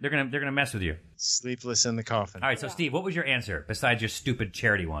awake. They're gonna mess with you. Sleepless in the coffin. All right. So, Steve, what was your answer besides your stupid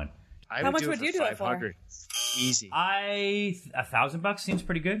charity one? I How much do would it you for do it for? 500. Easy. $1,000 seems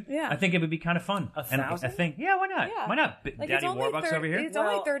pretty good. Yeah. I think it would be kind of fun. And I 1,000? think, yeah, why not? Yeah. Why not? Like, Daddy Warbucks over here. It's Well,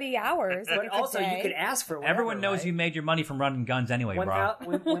 only 30 hours. Like, But it's a also, you day. could ask for whatever, Everyone knows right? you made your money from running guns anyway, bro.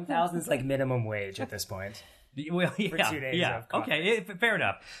 1,000 is like minimum wage at this point. Well, yeah, 2 days yeah. of coffee. Okay, fair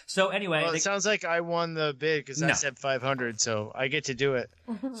enough. So anyway, Well, it sounds like I won the bid because No. I said 500, so I get to do it.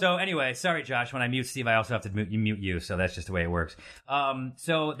 sorry, Josh. When I mute Steve, I also have to mute you. So that's just the way it works.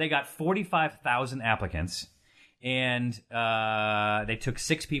 So they got 45,000 applicants, and they took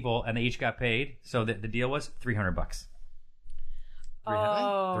 6 people, and they each got paid. So the deal was $300.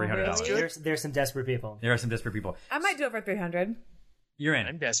 Oh, $300. really? There's some desperate people. There are some desperate people. I might do it for 300. You're in.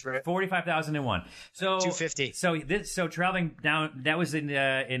 I'm desperate. 45,001. So 250. So traveling down. That was in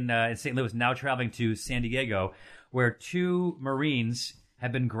St. Louis. Now traveling to San Diego, where 2 Marines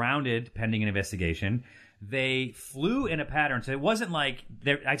have been grounded pending an investigation. They flew in a pattern, so it wasn't like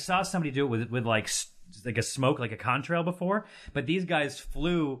I saw somebody do it with like a smoke, like a contrail before. But these guys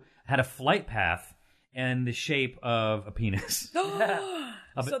had a flight path in the shape of a penis.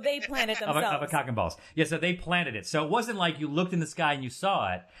 So they planned it Of themselves. a cock and balls. Yeah, so they planted it. So it wasn't like you looked in the sky and you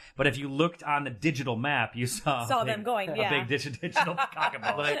saw it, but if you looked on the digital map, you saw, them going, yeah. a big digital cock and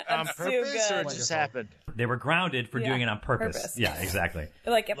balls. Like on That's too purpose, or it good. just happened? They were grounded for Yeah, doing it on purpose. purpose. Yeah, exactly.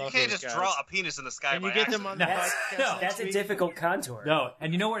 Like, if, You Love can't those just guys. draw a penis in the sky And by you get them accident. on the That's- podcast. no. That's a difficult contour. No,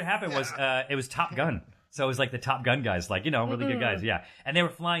 and you know what happened was it was Top Gun. So it was like the Top Gun guys, like, really good guys, yeah. And they were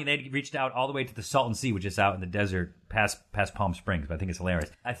flying, they'd reached out all the way to the Salton Sea, which is out in the desert past Palm Springs, but I think it's hilarious.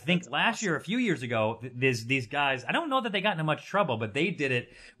 I think last year, a few years ago, these guys, I don't know that they got into much trouble, but they did it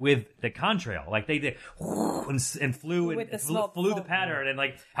with the contrail. Like they did, and flew With the and smoke. flew the pattern, and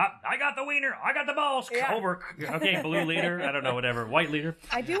like, I got the wiener, I got the balls, Yeah. over. Okay, blue leader, I don't know, whatever, white leader.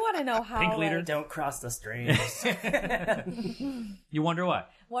 I do want to know how. Pink leader. Like, Don't cross the streams. You wonder what?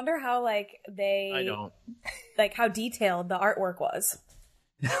 wonder how like they. I don't. Like how detailed the artwork was.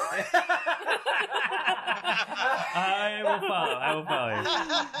 I will follow you.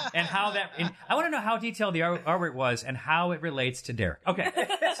 And how that, and I want to know how detailed the artwork was and how it relates to Derek. Okay,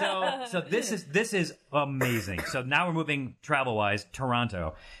 so this is amazing. So now we're moving travel wise,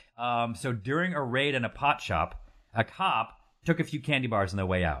 Toronto. So during a raid in a pot shop, a cop took a few candy bars on their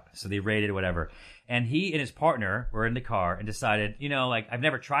way out. So they raided whatever, and he and his partner were in the car and decided, like I've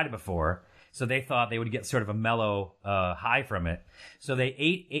never tried it before. So they thought they would get sort of a mellow high from it. So they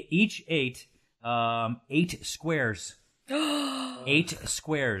each ate 8 squares. 8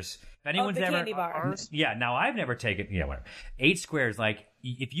 squares. If anyone's the ever, candy bars. Yeah. Now I've never taken. Yeah, whatever. 8 squares. Like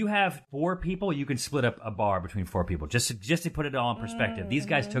if you have 4 people, you can split up a bar between 4 people. Just to put it all in perspective. These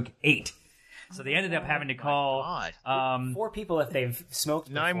guys took 8. So they ended up having to call 4 people if they've smoked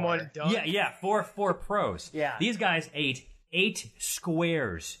before. 9-1 done. Yeah, four pros. Yeah. These guys ate 8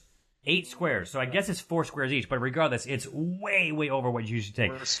 squares. 8 squares. So I guess it's 4 squares each, but regardless, it's way, way over what you usually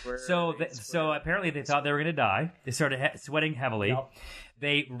take. So apparently they thought they were going to die. They started sweating heavily. Yep.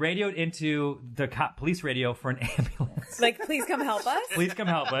 They radioed into the police radio for an ambulance. Like, please come help us. Please come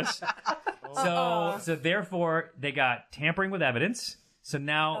help us. So therefore, they got tampering with evidence. So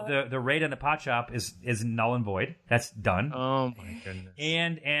now the raid on the pot shop is null and void. That's done. Oh my goodness.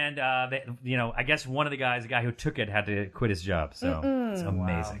 And they, I guess one of the guys, the guy who took it, had to quit his job. So it's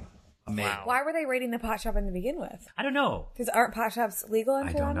amazing. Amazing. Why were they raiding the pot shop in the begin with? I don't know. Because aren't pot shops legal in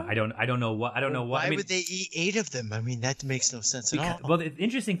I Toronto? don't know. I don't know what. Why would they eat 8 of them? I mean, that makes no sense at all. Well, the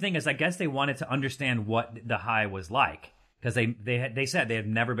interesting thing is, I guess they wanted to understand what the high was like. Because they said they had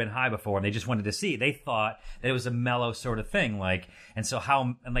never been high before, and they just wanted to see. They thought that it was a mellow sort of thing, I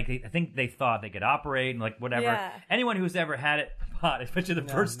think they thought they could operate and whatever. Yeah. Anyone who's ever had it pot, especially the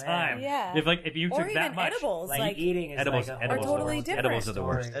first time, Yeah. if you or took even that much, edibles, Like eating is edibles, like a edibles whole are the totally worst. different. Edibles are the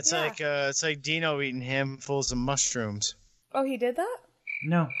worst. That's Yeah. it's like Dino eating handfuls of mushrooms. Oh, he did that?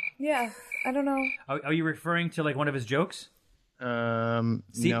 No, Yeah. I don't know. are you referring to one of his jokes?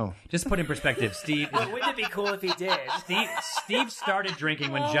 Steve, No. Just put in perspective, Steve. Wouldn't it be cool if he did? Steve started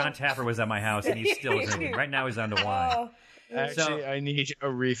drinking when John Tapper was at my house, and he's still drinking. Right now, he's on to wine. Oh, Actually, I need a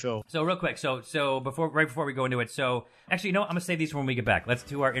refill. So real quick, so right before we go into it, so actually, I'm gonna save these for when we get back. Let's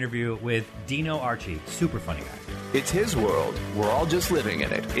do our interview with Dino Archie, super funny guy. It's his world. We're all just living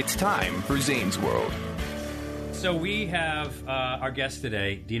in it. It's time for Zane's World. So we have our guest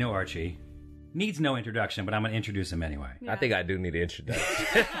today, Dino Archie. Needs no introduction, but I'm going to introduce him anyway. I think I do need an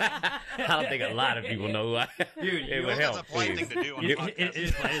introduction. I don't think a lot of people know who I am. Dude, it would That's help, a polite please. thing to do on a podcast. It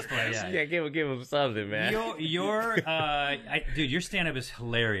is play, yeah. Yeah, give him something, man. Dude, your stand-up is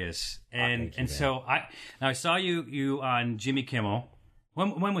hilarious, thank you, so I saw you on Jimmy Kimmel.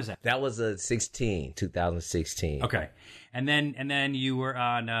 When was that? That was 2016. Okay, and then you were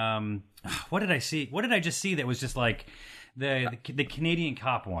on. What did I see? What did I just see that was just like the Canadian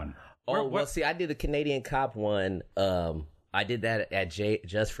cop one? Oh, well, see, I did the Canadian Cop one. I did that at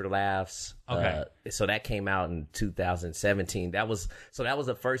Just for Laughs. Okay. So that came out in 2017. That was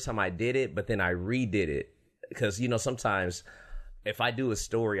the first time I did it, but then I redid it because sometimes if I do a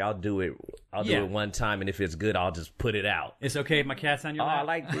story, I'll do it one time, and if it's good, I'll just put it out. It's okay if my cat's on your lap. I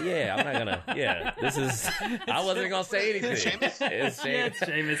like, I'm not gonna, I wasn't gonna say anything. It's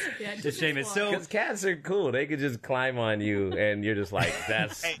Seamus. It's Seamus. So Because cats are cool. They could just climb on you, and you're just like, I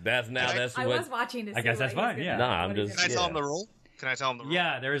was watching to see I guess what that's he was fine, gonna yeah. do. Nah, I'm What he's just- gonna Can I do. tell him the rule? Can I tell him the rule?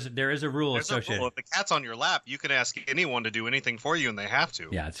 yeah, there is a rule There's a associated. rule. If the cat's on your lap, you can ask anyone to do anything for you, and they have to.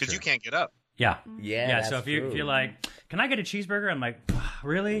 Yeah, it's because true. you can't get up. Yeah. Yeah, So if that's you're true. like, can I get a cheeseburger? I'm like,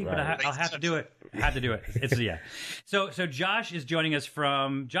 really? But Right. I'll have to do it. I have to do it. It's yeah. So Josh is joining us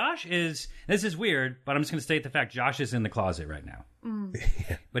from. This is weird, but I'm just going to state the fact. Josh is in the closet right now.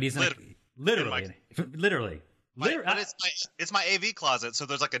 But he's literally. But it's my AV closet, so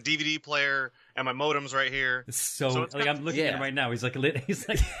there's like a DVD player and my modem's right here. So it's I'm looking at him right now. He's like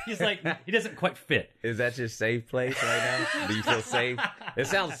he doesn't quite fit. Is that your safe place right now? Do you feel safe? It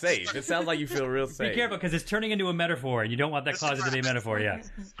sounds safe. It sounds like you feel real safe. Be careful because it's turning into a metaphor, and you don't want that closet to be a metaphor. Yeah.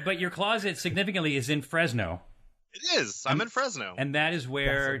 But your closet significantly is in Fresno, It is. I'm in Fresno. and that's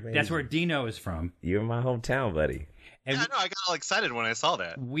where Dino is from. You're my hometown, buddy. And I know. I got all excited when I saw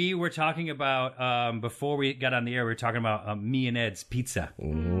that. we were talking about before we got on the air. We were talking about Me and Ed's Pizza, Oh,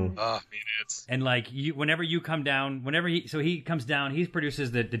 man, it's and whenever you come down, he comes down. He produces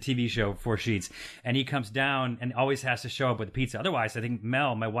the TV show Four Sheets, and he comes down and always has to show up with the pizza. Otherwise, I think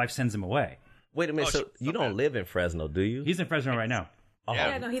Mel, my wife, sends him away. Wait a minute. So you don't live in Fresno, do you? He's in Fresno right now.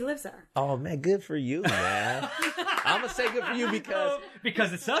 Yeah, no, he lives there. Oh man, good for you, man. I'm gonna say good for you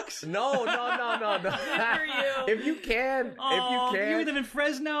because it sucks. No. Good for you. If you can, Oh, you live in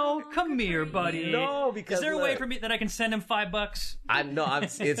Fresno? Come here, buddy. No, because is there a way look. for me that I can send him $5? I know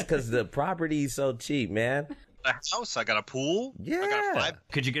it's because the property's so cheap, man. A house. I got a pool. Yeah. I got a 5.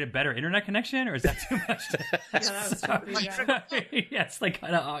 Could you get a better internet connection, or is that too much? Yeah, that was totally bad. Yeah, it's like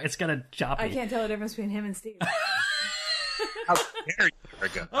it's kind of choppy. I can't tell the difference between him and Steve. How dare you,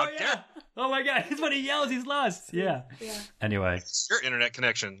 Erica? Oh yeah. Oh my God! It's when he yells, he's lost. Yeah. Anyway, It's your internet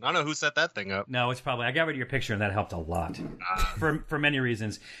connection. I don't know who set that thing up. no, it's probably I got rid of your picture, and that helped a lot for many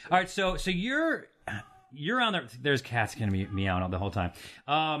reasons. All right, so you're on the. There's cats gonna be meowing the whole time.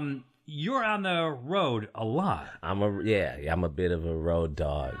 You're on the road a lot. I'm a bit of a road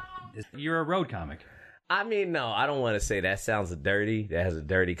dog. You're a road comic. I mean, no, I don't want to say that sounds dirty. That has a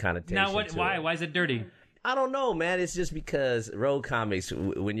dirty connotation. Now, what? to Why? it. Why is it dirty? I don't know, man. It's just because road comics,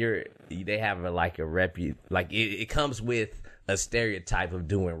 when they have it comes with a stereotype of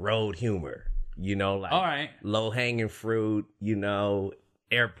doing road humor. You know, like All right. low hanging fruit. You know,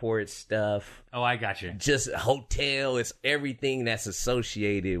 airport stuff. Oh, I got you. Just hotel. It's everything that's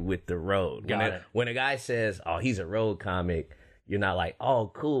associated with the road. Got it. When a guy says, "Oh, he's a road comic," you're not like,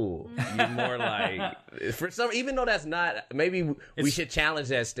 "Oh, cool." You're more like, even though that's not. Maybe we should challenge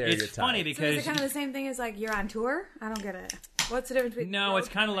that stereotype. It's funny So because is it kind of the same thing as like you're on tour? I don't get it. What's the difference between? no, it's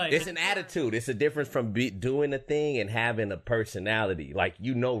kind of like It's an attitude. It's a difference from doing a thing and having a personality. Like,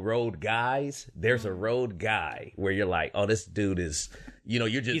 road guys. There's a road guy where you're like, oh, this dude is, you're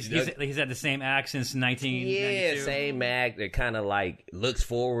just... he's had the same act since 1992. Yeah, same act that kind of like looks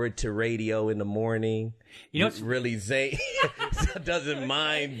forward to radio in the morning. It's really doesn't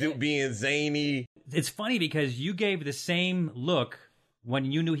mind being zany. It's funny because you gave the same look when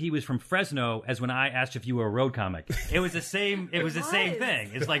you knew he was from Fresno as when I asked if you were a road comic. It was the same. It was the same thing.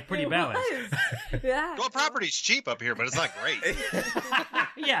 It's like pretty balanced. Yeah. Well, property's cheap up here, but it's not great.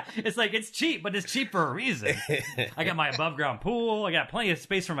 Yeah, it's like it's cheap, but it's cheap for a reason. I got my above ground pool. I got plenty of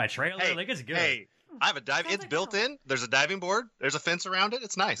space for my trailer. Like it's good. Hey, I have a dive. It's built in. There's a diving board. There's a fence around it.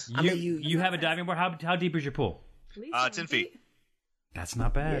 It's nice. You have a diving board. How deep is your pool? 10 feet. That's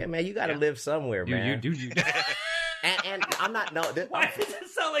not bad. Yeah, man, you got to live somewhere, man. You. And I'm not Why does it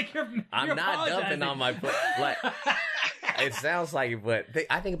sound like you're I'm not apologizing? dumping on my like. It sounds like it, but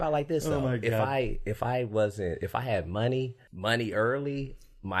I think about it like this though. my God. If I had money early,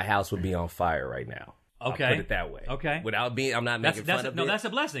 my house would be on fire right now. Okay. I'll put it that way. Okay. Without being, I'm not making fun of it. That's a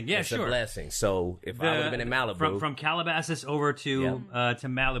blessing. Yeah, It's sure. a blessing. So if I would have been in Malibu, from Calabasas over to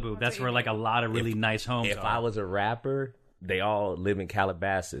Malibu, that's where like a lot of really nice homes if are. I was a rapper, they all live in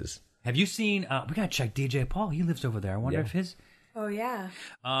Calabasas. Have you seen? We gotta check DJ Paul. He lives over there. I wonder if his. Oh yeah.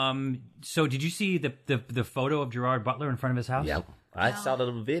 So did you see the photo of Gerard Butler in front of his house? Yep. I saw the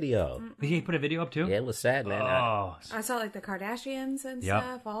video. He put a video up too. Yeah, it was sad, man. Oh, I saw like the Kardashians and Yep.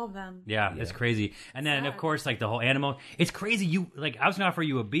 stuff. All of them. yeah, it's crazy. And then of course like the whole animal. It's crazy. You like I was gonna offer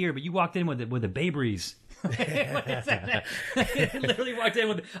you a beer, but you walked in with a Babe Ruth. Literally walked in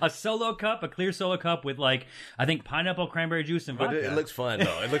with a solo cup, a clear solo cup with like I think pineapple cranberry juice and But vodka. it looks fun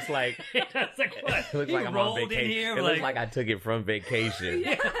though. It looks like That's like what? it looks He like I'm on rolled in vacation. here, It looks like I took it from vacation.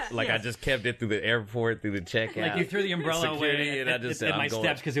 Like I just kept it through the airport, through the checkout. like you threw the umbrella Security, away and I just said, at my I'm going-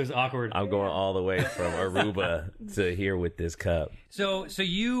 steps because it was awkward. I'm going all the way from Aruba to here with this cup. So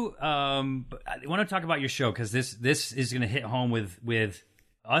you I want to talk about your show because this is going to hit home with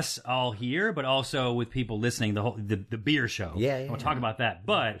us all here, but also with people listening. The beer show. Yeah. We'll talk about that.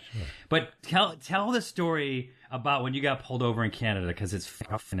 But tell the story about when you got pulled over in Canada because it's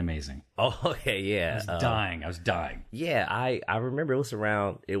fucking amazing. Oh, okay, yeah. I was dying. Yeah, I remember it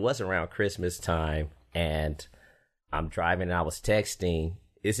was around Christmas time, and I'm driving and I was texting.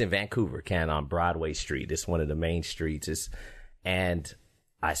 It's in Vancouver, Canada, on Broadway Street. It's one of the main streets. And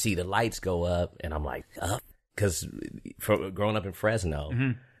I see the lights go up, and I'm like, up. Because growing up in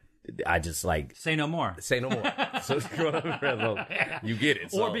Fresno, I just like... Say no more. Say no more. So growing up in Fresno, you get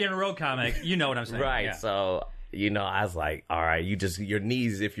it. So. Or being a road comic, you know what I'm saying. Right. Yeah. So, I was like, all right, your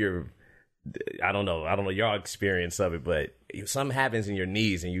knees, if you're... I don't know your experience of it, but if something happens in your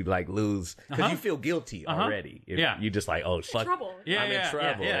knees and you like lose because you feel guilty already. If you just like, oh fuck, trouble. I'm in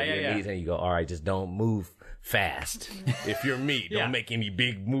trouble. Your knees, and you go, all right, just don't move fast. If you're me, don't make any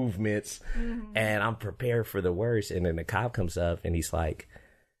big movements. And I'm prepared for the worst. And then the cop comes up and he's like,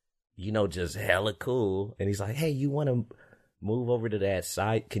 just hella cool. And he's like, hey, you want to move over to that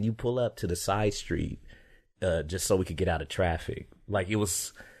side? Can you pull up to the side street just so we could get out of traffic? Like it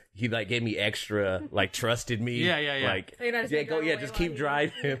was. He like gave me extra, like trusted me. Yeah. Like, So you're not just yeah, gonna go, drive yeah, away just while keep you-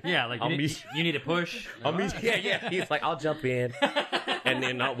 driving. Yeah, like I'll you meet, need a push. I'll meet, yeah. He's like, I'll jump in. and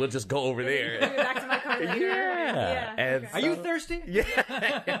then we'll just go over there. Bring it back to my car later. Yeah. And Are you thirsty?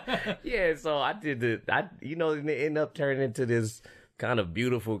 Yeah, so I did it ended up turning into this kind of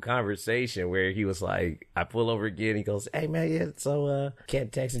beautiful conversation where he was like, I pull over again, he goes, hey man, yeah, so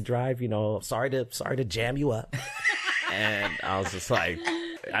can't text and drive, sorry to jam you up. And I was just like,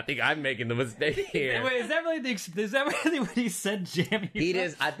 I think I'm making the mistake here. Wait, is that really what he said, jam you? He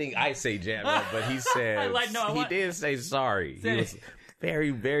did. I think I say jam up, but he said he did say sorry. He was very,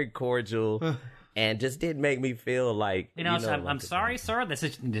 very cordial. And just didn't make me feel like I'm sorry, sir. This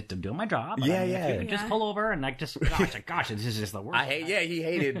is doing my job. Yeah, If you can just pull over and gosh, this is just the worst. He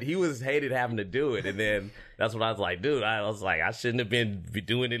hated having to do it, and then that's what I was like, dude. I was like, I shouldn't have been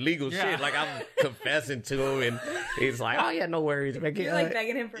doing illegal shit. Like I'm confessing to him, and he's like, oh yeah, no worries. You're like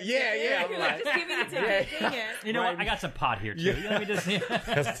begging him for a ticket. Yeah. You're like, just give me the ticket. Dang it. You know what? I got some pot here too. Let me just.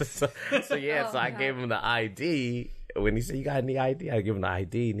 So I gave him the ID. When he said, you got any ID? I give him the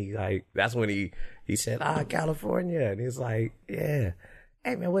ID, and he like, that's when he said, California. And he's like, yeah.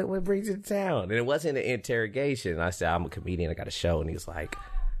 Hey, man, what brings you to town? And it wasn't an interrogation. I said, I'm a comedian. I got a show. And he's like,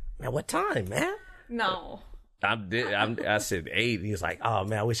 man, what time, man? No. I said 8. And he's like, oh,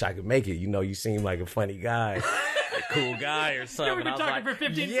 man, I wish I could make it. You seem like a funny guy. A cool guy or something. We've been talking for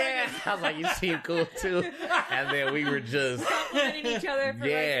 15 seconds. I was like, you seem cool too. And then we were just complimenting each other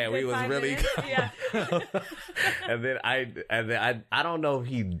for we was 5 really minutes. Yeah. and then I don't know if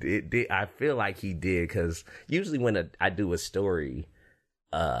he did. I feel like he did, because usually when I do a story,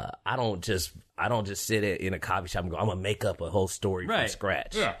 I don't just sit in a coffee shop and go, I'm gonna make up a whole story from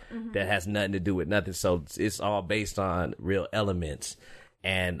scratch that has nothing to do with nothing. So it's all based on real elements.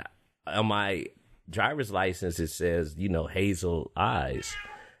 And on my driver's license, it says, hazel eyes,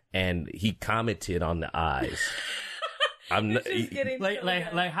 and he commented on the eyes. I'm not,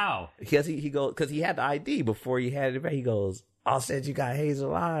 like how? Because because he had the ID before he had it. He goes, "I said you got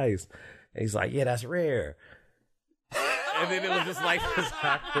hazel eyes," and he's like, "Yeah, that's rare." And then it was just like this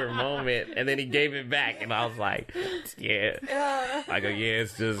awkward moment, and then he gave it back, and I was like, "Yeah." I go, "Yeah,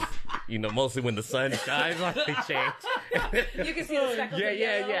 it's just mostly when the sun shines, like they change." You can see the speckles of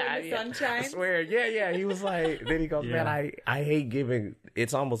yellow when the sun shines. I swear, yeah. He was like, then he goes, "Man, I hate giving."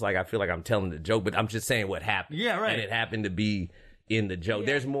 It's almost like I feel like I'm telling the joke, but I'm just saying what happened. Yeah, right. And it happened to be in the joke.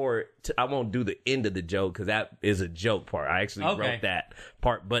 There's more. I won't do the end of the joke because that is a joke part. I actually wrote that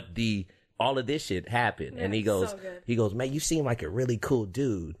part, but all of this shit happened. And he goes, "Man, you seem like a really cool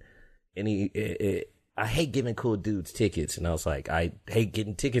dude." And I hate giving cool dudes tickets. And I was like, I hate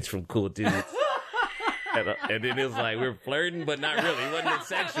getting tickets from cool dudes. And then it was like, we were flirting, but not really. It wasn't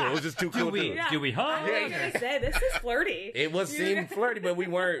sexual. It was just too cool dudes. Do we hug? I was going to say, this is flirty. It was seemed flirty, but we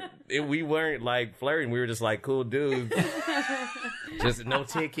weren't like flirting. We were just like cool dudes. Just no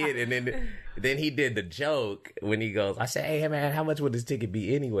ticket. And then he did the joke when he goes, I said, "Hey man, how much would this ticket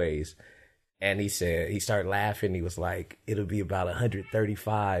be anyways?" And he started laughing. He was like, "It'll be about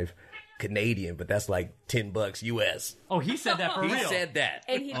 135 Canadian, but that's like $10 US." Oh, he said that for real. He said that.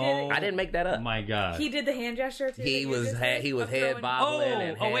 And he did I didn't make that up. Oh my God. He did the hand gesture too. He was head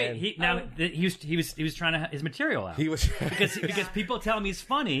bobbling. He was trying to his material out. He was because people tell him he's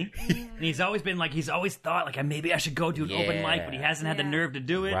funny, and he's always thought like maybe I should go do an open mic, but he hasn't had the nerve to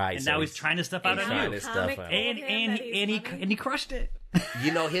do it, right, and so now he's trying to stuff out on you. And he crushed it.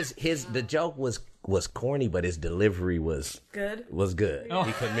 The joke was corny, but his delivery was good. Oh.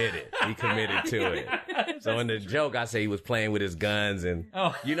 He committed to it. So in the joke, I say he was playing with his guns, and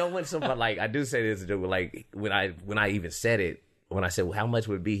when somebody like I do say this joke, like when I even said it, when I said, well, how much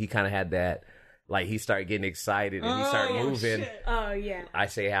would it be, he kind of had that, like he started getting excited and he started moving. Shit. Oh yeah. I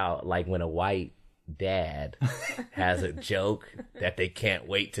say how like when a white dad has a joke that they can't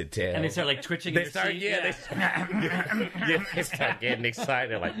wait to tell, and they start like twitching. They start getting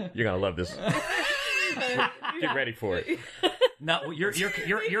excited. Like, you're gonna love this. Get ready for it. No, you're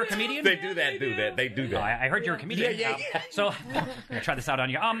a comedian. They do that. They do that. Oh, I heard you're a comedian. Yeah. So I'm gonna try this out on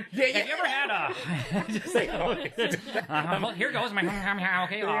you. Have you ever had well, here goes my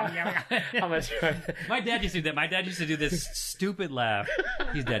okay. My dad used to do that. My dad used to do this stupid laugh.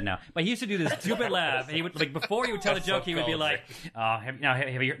 He's dead now, but he used to do this stupid laugh. And he would before he would tell the joke, he would be like, have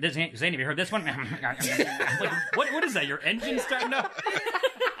you heard this? Zane, have you heard this one? Like, what is that? Your engine starting up?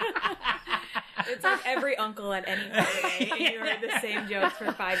 It's like every uncle at any holiday, and you heard the same jokes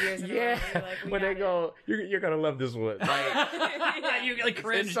for 5 years in a row. You're like, when they go, you're gonna love this one. Like, you like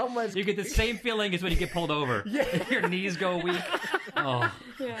cringe. It's so much. You get the same feeling as when you get pulled over. Your knees go weak. Oh,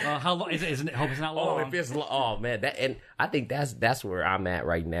 how long? Hope it's not long. Oh man, and I think that's where I'm at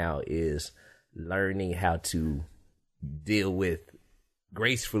right now, is learning how to deal with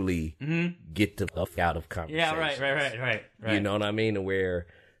gracefully get the fuck out of conversation. Yeah, right. You know what I mean? Where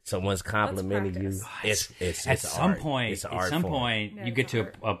someone's complimenting you. It's At some art. point, It's an art form. you get to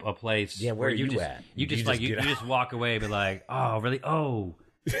a place Yeah, where are you you just, at? You just You like just you get just walk away, but like, oh, really? Oh.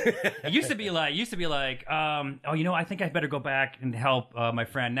 It used to be like, oh, you know, I think I better go back and help my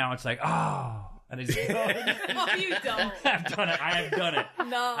friend. Now it's like, oh. And I just No, you don't. I've done it. I have done it.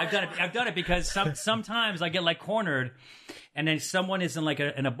 No. I've done it because sometimes I get like cornered, and then someone is in like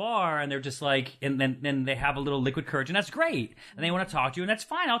in a bar and they're just like, and then they have a little liquid courage, and that's great, and they want to talk to you, and that's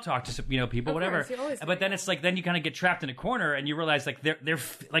fine. I'll talk to some, people, Of whatever. course, you always do, But then yeah. it's like then you kind of get trapped in a corner, and you realize like they're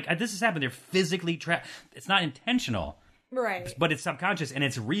like this has happened. They're physically trapped. It's not intentional. Right. But it's subconscious and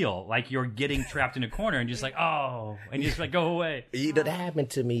it's real. Like you're getting trapped in a corner and just like, oh, and you just like go away. You know, that happened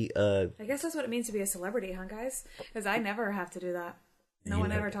to me. I guess that's what it means to be a celebrity, huh, guys? Because I never have to do that. No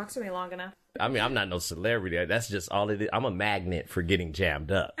one ever talks to me long enough. I mean, I'm not no celebrity. That's just all it is. I'm a magnet for getting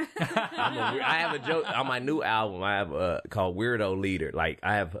jammed up. I have a joke on my new album. I have called Weirdo Leader. Like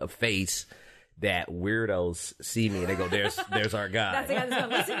I have a face that weirdos see me and they go, "There's our guy." That's the guy that's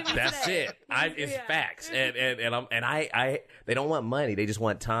gonna listen to me That's today. it. It's Yeah. facts. And I they don't want money. They just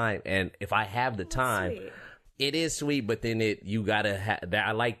want time. And if I have the time, Sweet. it is sweet. But then you gotta have that.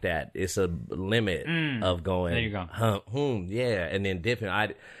 I like that. It's a limit of going. There you go. Yeah, and then dipping.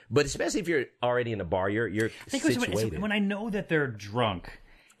 But especially if you're already in the bar, you're I think it's situated. when I know that they're drunk,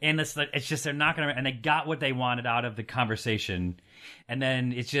 and it's like it's just they're not gonna, and they got what they wanted out of the conversation, and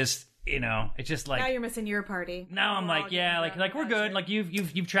then it's just it's just like Now you're missing your party. now I'm We're all like, yeah, getting like drunk. we're good. Gotcha. Like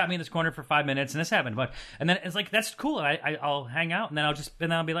you've trapped me in this corner for 5 minutes, and this happened, and then it's like that's cool. I'll hang out, and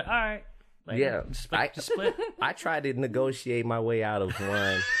then I'll be like, all right, like, Yeah, just split. I tried to negotiate my way out of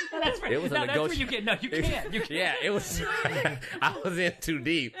one. That's right. It was a That's where you negoti- get. No, you can't. You can't. Yeah, it was. I was in too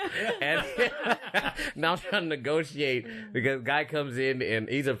deep, and now I'm trying to negotiate because guy comes in and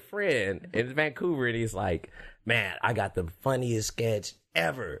he's a friend in Vancouver, and he's like, "Man, I got the funniest sketch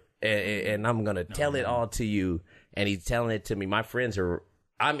ever, and I'm gonna tell it all to you." And he's telling it to me. My friends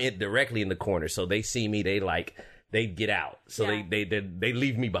I'm directly in the corner, so they see me. They get out, so Yeah. they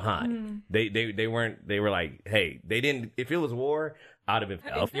leave me behind. They weren't. They were like, "Hey," they didn't. If it was war, I'd have been.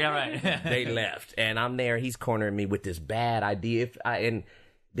 Yeah, right. They left, and I'm there. He's cornering me with this bad idea. And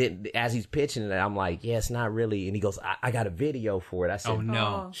then as he's pitching it, I'm like, "Yeah, it's not really." And he goes, "I got a video for it." I said, Oh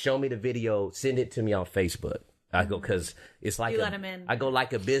no. Show me the video. Send it to me on Facebook." I go, because it's like You let him in. I go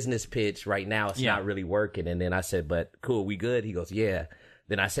like a business pitch right now. It's Yeah. not really working. And then I said, "But cool, we good?" He goes, "Yeah."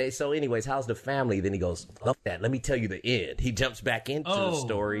 Then I say, "So anyways, how's the family?" Then he goes, "Fuck that. Let me tell you the end." He jumps back into the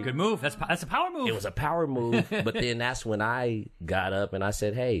story. Good move. That's a power move. It was a power move. But then that's when I got up and I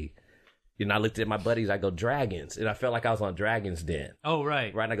said, "Hey," and I looked at my buddies. I go, "Dragons." And I felt like I was on Dragon's Den. Oh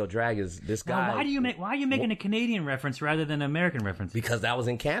right. Right. And I go, "Dragons, this Now, guy." why are you making a Canadian reference rather than an American reference? Because that was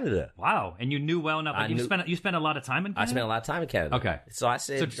in Canada. Wow, and you knew well enough. Like I knew- you spent a lot of time in I Canada? spent a lot of time in Canada. Okay. So I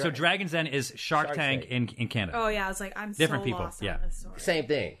said, So Dragons Den is Shark Shark Tank Tank. in Canada. Oh yeah, I was like, I'm Different so people, lost yeah. on this story. same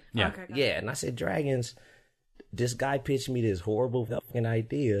thing. Yeah. Okay, gotcha. Yeah. And I said, "Dragons, this guy pitched me this horrible fucking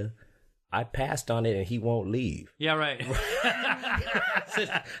idea. I passed on it and he won't leave." Yeah, right.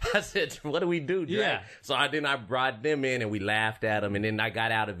 I said, "What do we do, Drake?" Yeah. So I brought them in and we laughed at him, and then I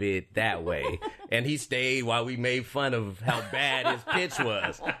got out of it that way. And he stayed while we made fun of how bad his pitch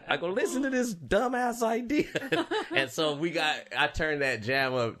was. I go, "Listen to this dumbass idea." And so I turned that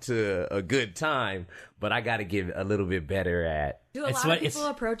jam up to a good time, but I got to get a little bit better at. Do a It's lot what- of people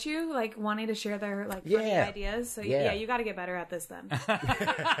it's- approach you like wanting to share their like funny Yeah. ideas? So Yeah. yeah, you got to get better at this then.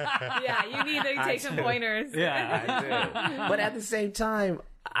 Yeah, you need to take some pointers. yeah. But at the same time,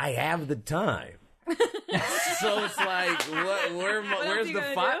 I have the time. So it's like, where's you the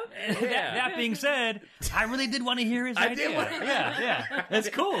gonna fun? That being said, I really did want to hear his idea. did want- Yeah. That's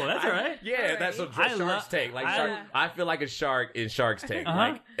cool. That's all right. Yeah, that's what I Shark's love- Tank. Like I- Shark, I feel like a shark in Shark's Tank.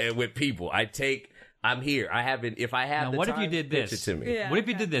 Like with people, I'm here. I haven't. If I have Now, the what if time, you did pitch this? it to me. Yeah. What if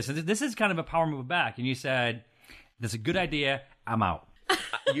you did this? And this is kind of a power move back, and you said, "This is a good idea. I'm out.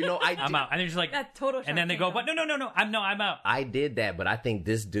 You know, I'm out." And they're just like, That total and then they go, Shark "But no, I'm out." I did that, but I think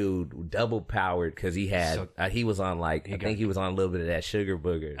this dude double powered because he had he was on like I think he was on a little bit of that sugar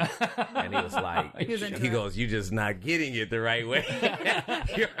booger, and he was like was into he it. goes, "You just not getting it the right way."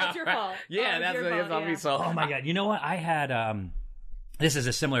 It's your fault. Yeah, Oh, that's your what it's fault, on me. yeah. So Oh my god! You know what? I had this is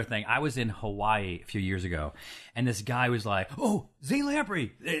a similar thing. I was in Hawaii a few years ago, and this guy was like, "Oh, Zane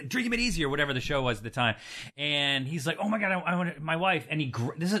Lamprey, Dream It Easy," or whatever the show was at the time. And he's like, "Oh my god, I want my wife." And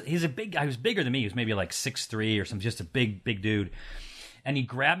he's a big guy. He was bigger than me. He was maybe like 6'3" or something, just a big dude. and he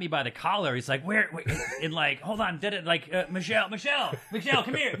grabbed me by the collar. He's like, where and like, hold on, did it like Michelle,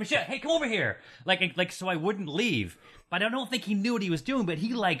 come here, Michelle, hey, come over here, like so I wouldn't leave. But I don't think he knew what he was doing, but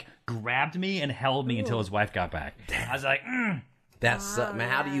he like grabbed me and held me until his wife got back. I was like, That's man.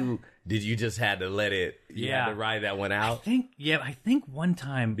 How did you just had to let it? You had to ride that one out. I think one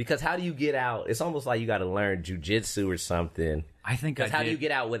time, because how do you get out? It's almost like you got to learn jujitsu or something. I think because how do you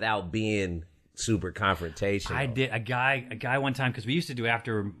get out without being super confrontational? I did a guy one time, because we used to do,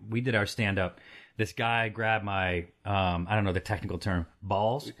 after we did our stand up, this guy grabbed my I don't know the technical term,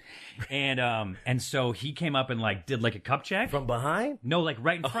 balls, and so he came up and like did like a cup check from behind. No, like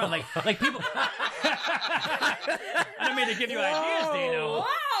right in front, like people. I don't mean to give you ideas, Dino. Wow.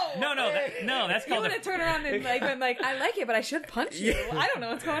 No, that's called. You want to turn around and like, been like, I like it, but I should punch you. I don't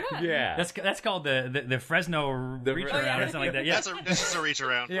know what's going on. Yeah, that's called the Fresno reach around or something like that. Yeah, that's just a reach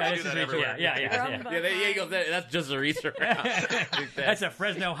around. Yeah, I do that everywhere. Yeah. There you go. That's just a reach around. That's a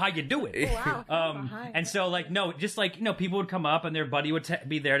Fresno. How you do it? Wow. And so like just like people would come up and their buddy would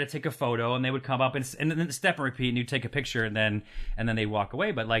be there to take a photo, and they would come up and then step and repeat, and you'd take a picture, and then they'd walk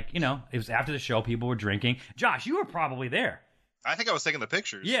away. But like it was after the show, people were drinking. Josh, you were probably there. I think I was taking the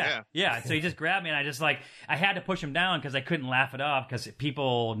pictures. Yeah. So he just grabbed me, and I just like I had to push him down because I couldn't laugh it off because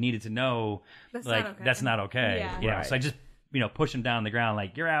people needed to know that's not okay. Yeah. Right. So I just push him down on the ground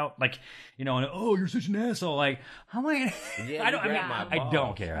like, you're out, like and oh, you're such an asshole. Like, how am I? I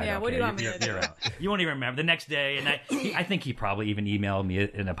don't care. Yeah. What do you want me to do? You're out. You won't even remember the next day, and I think he probably even emailed me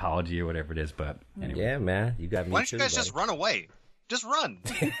an apology or whatever it is. But anyway. Yeah, man, you got me. Why don't you guys just run away? Just run.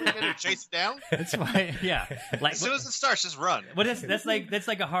 You're gonna chase it down. That's fine. Yeah. Like, as soon as it starts, just run. But that's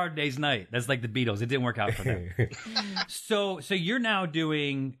like a Hard Day's Night. That's like the Beatles. It didn't work out for them. So you're now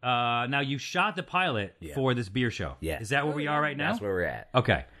doing. Now you shot the pilot for this beer show. Yeah. Is that where we are right now? That's where we're at.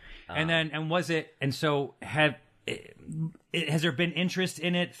 Okay. And was it? And so has there been interest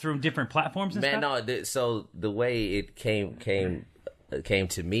in it through different platforms and stuff? No. So the way it came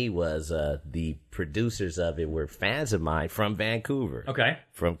to me was the producers of it were fans of mine from Vancouver. Okay.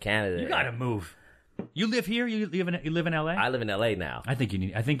 From Canada. You gotta move. You live here? You live in LA? I live in LA now. I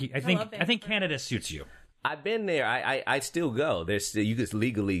think Canada suits you. I've been there. I still go. There's still, you could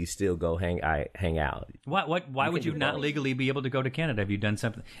legally still go hang out. Why would you not legally be able to go to Canada? Have you done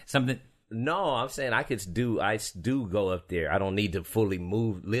something? No, I'm saying I do go up there. I don't need to fully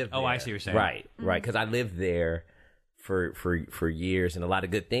live there. Oh, I see what you're saying. Right, because I lived there for years, and a lot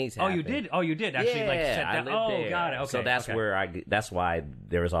of good things happened. Oh, you did actually. Yeah, I lived there. Got it. Okay, so that's that's why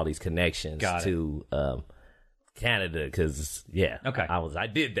there was all these connections to Canada. Because okay, I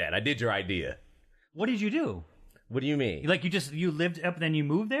did that. I did your idea. What did you do? What do you mean? Like you lived up, then you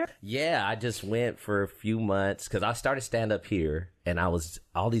moved there? Yeah, I just went for a few months because I started stand up here, and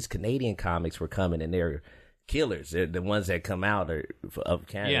all these Canadian comics were coming, and they're killers. They're the ones that come out of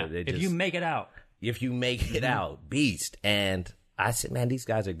Canada. Yeah, if you make it out. If you make it out, beast. And I said, man, these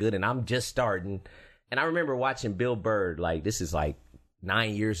guys are good. And I'm just starting. And I remember watching Bill Burr, like, this is like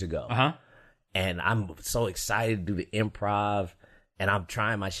 9 years ago. Uh-huh. And I'm so excited to do the improv. And I'm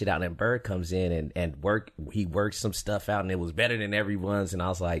trying my shit out. And Burr comes in and he works some stuff out. And it was better than everyone's. And I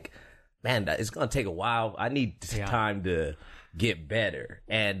was like, man, it's going to take a while. I need time to get better.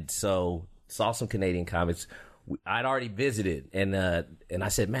 And so saw some Canadian comics. I'd already visited. And I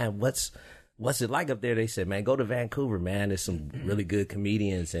said, man, what's it like up there? They said, man, go to Vancouver, man. There's some really good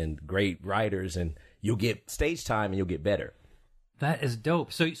comedians and great writers, and you'll get stage time and you'll get better. That is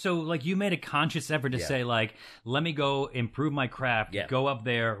dope. So like you made a conscious effort to say like, let me go improve my craft, go up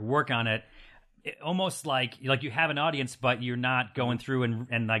there, work on it. Almost like you have an audience, but you're not going through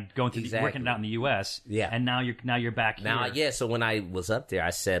and like going through working it out in the U.S. Yeah, and now you're back here. So when I was up there,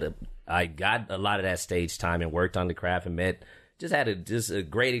 I got a lot of that stage time and worked on the craft and had a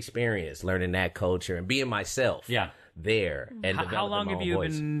great experience learning that culture and being myself. There and how long have you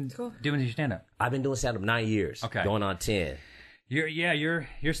been doing your stand up? I've been doing stand up 9 years. Okay, going on 10.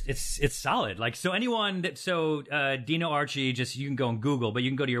 It's solid. Like, so anyone Dino Archie, just, you can go on Google, but you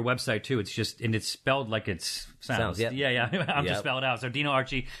can go to your website too. It's just, and it's spelled like it sounds. Yeah. I'll just spell it out. So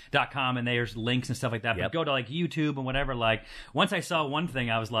DinoArchie.com, and there's links and stuff like that. But go to like YouTube and whatever. Like, once I saw one thing,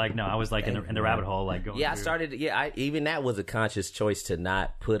 I was like, no, I was like in the rabbit hole, like going through. I started, even that was a conscious choice to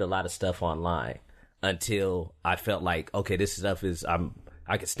not put a lot of stuff online until I felt like, okay, this stuff is,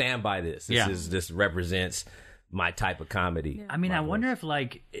 I can stand by this. This represents my type of comedy. I mean, I wonder if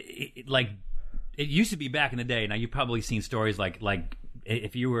it used to be back in the day. Now you've probably seen stories like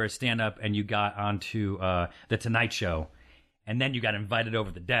if you were a stand-up and you got onto the Tonight Show, and then you got invited over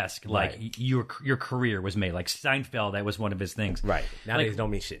the desk. Like Right. your career was made. Like Seinfeld, that was one of his things. Right. Nowadays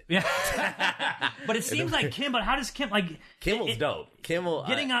don't mean shit. Yeah. But it seems like Kimmel. How does Kimmel's dope. Kimmel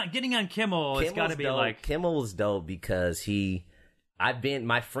getting on Kimmel? It's got to be dope. like Kimmel was dope because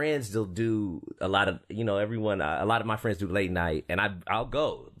my friends will do a lot of, a lot of my friends do late night, and I'll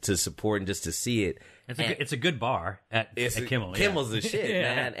go to support and just to see it. it's a good bar at Kimmel. Kimmel's the shit,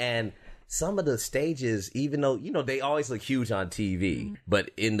 Yeah. man. And some of the stages, even though, they always look huge on TV, but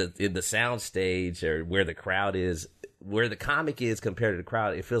in the sound stage or where the crowd is, where the comic is compared to the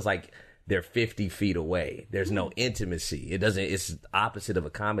crowd, it feels like they're 50 feet away. There's no intimacy. It's the opposite of a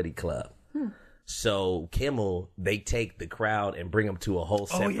comedy club. So Kimmel, they take the crowd and bring them to a whole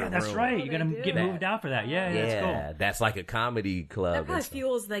separate room. Oh yeah, that's right. You're gonna get moved out for that. Yeah, that's cool. That's like a comedy club. That probably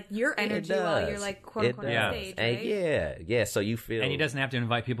fuels like your energy while you're like quote unquote on stage, right? And yeah. So you feel, And he doesn't have to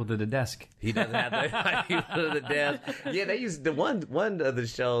invite people to the desk. He doesn't have to invite people to the desk. Yeah, they used one of the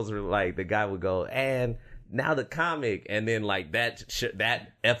shows where like the guy would go, and now the comic, and then like that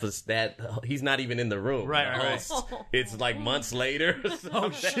episode, that he's not even in the room. Right. It's like months later.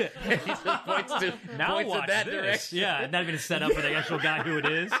 Oh shit! He just points to that direction. Yeah, not even set up for the actual guy who it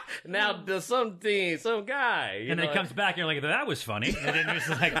is. Now there's some guy, and then he comes back, and you're like, that was funny. And then it's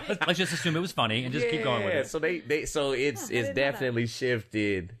like, let's just assume it was funny and just keep going with it. So it's definitely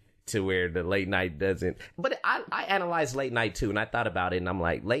shifted to where the late night doesn't. But I analyzed late night too, and I thought about it, and I'm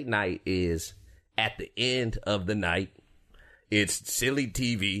like, late night is at the end of the night. It's silly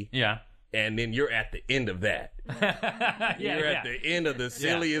TV. Yeah. And then you're at the end of that. You're at the end of the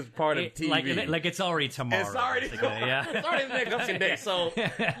silliest part of TV. Like it's already tomorrow. It's already tomorrow. Yeah. It's already the next fucking day. So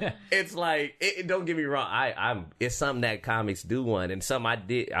it's like, don't get me wrong. It's something that comics do one, and something I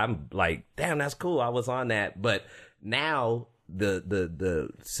did. I'm like, damn, that's cool. I was on that. But now the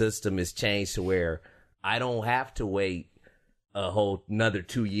system is changed to where I don't have to wait a whole another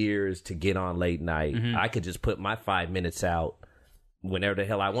 2 years to get on late night. I could just put my 5 minutes out whenever the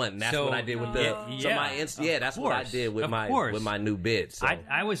hell I want, and that's what I did with that's what I did with my new bit. So.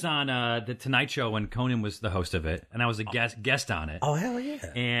 I was on the Tonight Show when Conan was the host of it, and I was a guest on it. Oh hell yeah!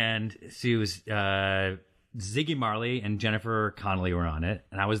 And she was Ziggy Marley and Jennifer Connelly were on it,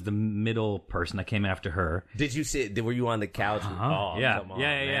 and I was the middle person that came after her. Did you sit? Were you on the couch? Oh, yeah. Come on,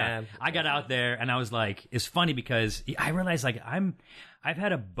 yeah. Man. I got out there, and I was like, it's funny because I realized like I've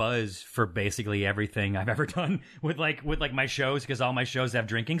had a buzz for basically everything I've ever done with my shows, because all my shows have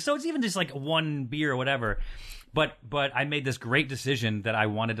drinking. So it's even just like one beer or whatever. But I made this great decision that I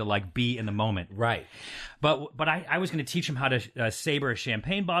wanted to like be in the moment. Right. But I was going to teach them how to saber a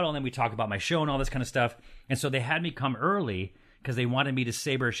champagne bottle, and then we talked about my show and all this kind of stuff. And so they had me come early because they wanted me to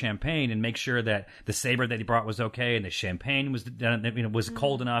saber a champagne and make sure that the saber that he brought was okay, and the champagne was was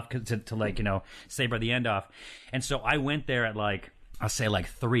cold enough to like saber the end off. And so I went there at like, I'll say like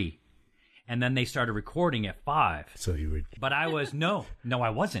 3, and then they started recording at 5. So you were, but I was no, I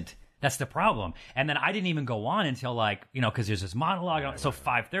wasn't. That's the problem. And then I didn't even go on until like because there's this monologue. So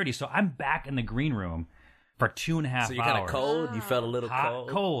 5:30. So I'm back in the green room for 2.5 hours. So you kind of cold? You felt a little hot,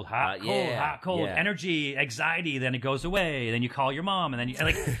 cold? Hot, cold. Yeah. Energy, anxiety, then it goes away. Then you call your mom, and then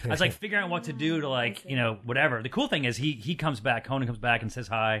I was like figuring out what to do to like, whatever. The cool thing is he comes back, Conan comes back and says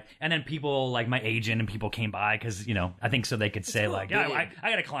hi. And then people like my agent and people came by because, I think so they could say like, yeah, I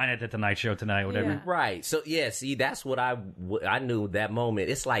got a client at the Tonight Show tonight, whatever. Yeah. Right. So, yeah, see, that's what I knew that moment.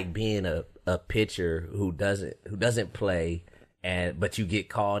 It's like being a pitcher who doesn't play, but you get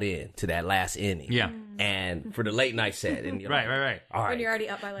called in to that last inning. Yeah. And for the late night set. And right. All right. When you're already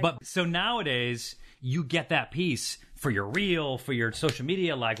up by like... But so nowadays, you get that piece for your reel, for your social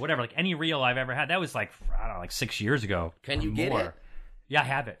media, like whatever, like any reel I've ever had. That was like, I don't know, like 6 years ago. Can you get it? Yeah, I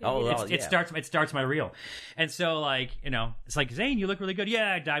have it. Oh, it starts my reel. And so like, it's like, Zane, you look really good.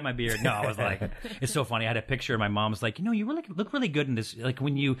 Yeah, I dyed my beard. No, I was like, it's so funny. I had a picture and my mom was like, you really look really good in this. Like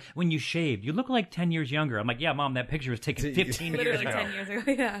when you shaved, you look like 10 years younger. I'm like, yeah, Mom, that picture was taken 15 years ago. 10 years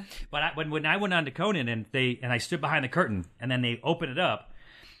ago, yeah. But when I went on to Conan and I stood behind the curtain and then they opened it up,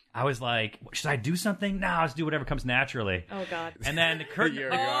 I was like, should I do something? No, I'll just do whatever comes naturally. Oh, God. And then the curtain,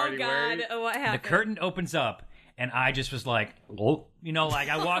 oh, God, what happened? the curtain opens up. And I just was like, whoa. Like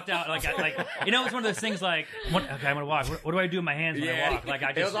I walked out, it's one of those things like, okay, I'm gonna walk. What do I do with my hands when I walk? Like I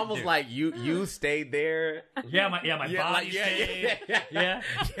just, it was almost like you stayed there. Yeah, my body stayed. Yeah.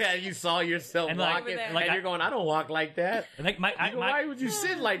 Yeah, you saw yourself and walking, and you're going, I don't walk like that. And like why would you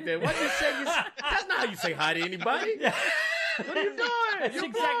sit like that? What you say? That's not how you say hi to anybody. What are you doing? That's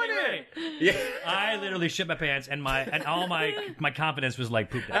exactly right. Yeah. I literally shit my pants, and all my confidence was like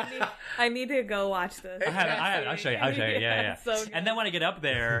pooped out. I need to go watch this. I have it. I'll show you. Yeah. So good. And then when I get up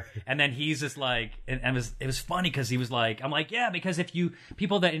there, and then he's just like, and it was funny because he was like, I'm like, yeah, because if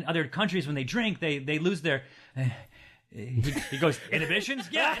people that in other countries when they drink, they lose their. He goes, inhibitions?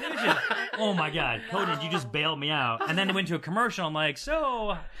 Yeah, inhibitions. Oh my God, Conan, you just bailed me out. And then they went to a commercial. I'm like,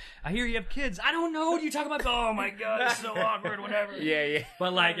 so I hear you have kids. I don't know what you talking about. Oh my God, it's so awkward, whatever. Yeah.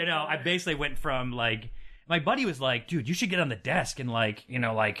 But like, I basically went from like, my buddy was like, dude, you should get on the desk and like, be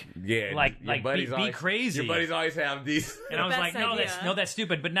crazy. Your buddies always have these. And I was like, no, that's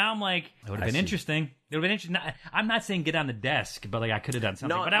stupid. But now I'm like, it would have been interesting. It would have been interesting. I'm not saying get on the desk, but like I could have done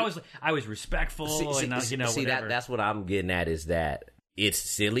something. No, but I was respectful and whatever. That's what I'm getting at is that it's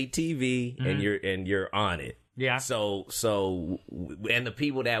silly TV and you're on it. Yeah. So and the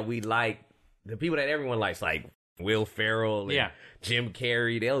people that we like, the people that everyone likes, like Will Ferrell and Jim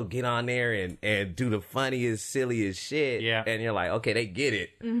Carrey, they'll get on there and do the funniest, silliest shit. Yeah. And you're like, okay, they get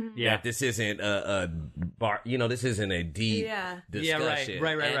it. Yeah. That this isn't a bar, this isn't a deep discussion. Yeah,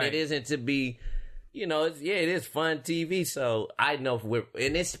 right. And it isn't to be, it is fun TV. So I know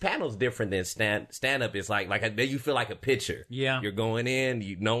and this panel's different than stand up. It's like you feel like a pitcher. Yeah. You're going in,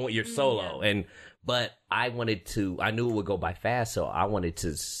 you're solo. But I knew it would go by fast. So I wanted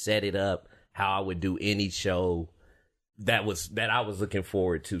to set it up how I would do any show that I was looking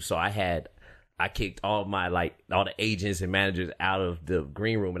forward to. So I kicked all the agents and managers out of the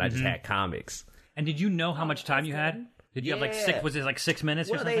green room, and I just had comics. And did you know how much time you had? Did you have like 6? Was it like 6 minutes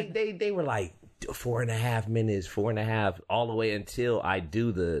or something? They were like 4.5 minutes, 4.5, all the way until I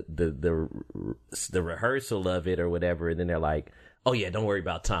do the rehearsal of it or whatever, and then they're like, "Oh yeah, don't worry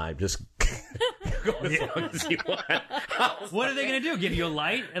about time. Just go as long as you want." What are they going to do? Give you a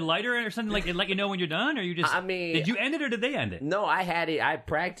lighter or something like let you know when you're done, or you just? I mean, did you end it or did they end it? No, I had it. I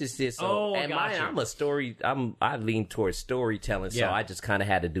practiced it. So, gotcha. I lean towards storytelling, so I just kind of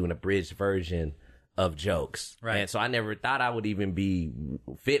had to do an abridged version of jokes. Right. And so I never thought I would even be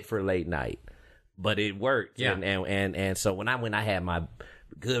fit for late night, but it worked. Yeah. And so when I had my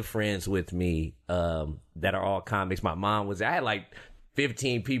good friends with me that are all comics. My mom was there. I had like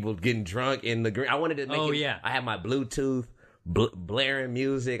 15 people getting drunk in the green. I wanted to make I had my Bluetooth blaring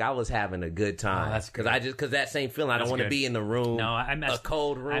music. I was having a good time. Oh, that's good. Because that same feeling. I don't want to be in the room. No, a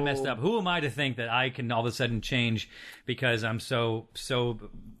cold room. I messed up. Who am I to think that I can all of a sudden change because I'm so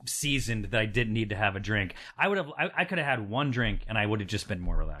seasoned that I didn't need to have a drink? I could have had one drink and I would have just been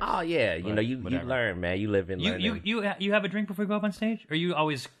more relaxed. Oh yeah, you learn, man. You live and learn. You have a drink before you go up on stage? Are you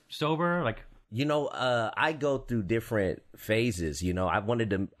always sober? Like. I go through different phases.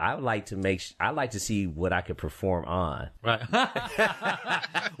 I like to see what I could perform on. Right.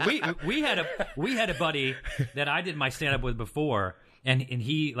 we had a buddy that I did my stand up with before, and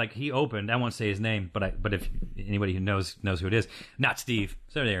he opened. I won't say his name, but if anybody who knows who it is, not Steve.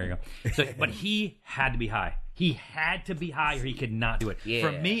 So there you go. So, but he had to be high. He had to be high, or he could not do it. Yeah.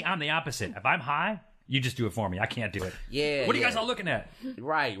 For me, I'm the opposite. If I'm high, you just do it for me. I can't do it. Yeah. What are you guys all looking at?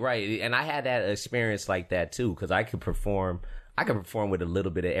 Right. And I had that experience like that too, because I could perform with a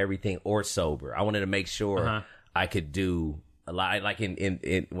little bit of everything or sober. I wanted to make sure I could do a lot. Like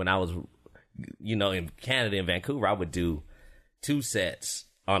in when I was, in Canada, in Vancouver, I would do 2 sets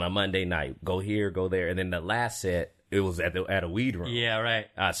on a Monday night. Go here, go there, and then the last set it was at a weed room. Yeah, right.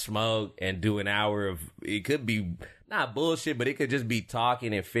 I smoke and do an hour of. It could be not bullshit, but it could just be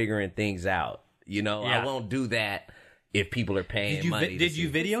talking and figuring things out. I won't do that if people are paying money. Did you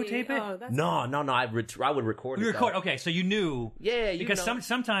videotape it? No. I would record it. Okay, so you knew. Yeah, because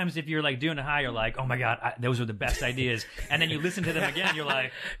sometimes if you're like doing a high, you're like, oh my God, those were the best ideas. And then you listen to them again, you're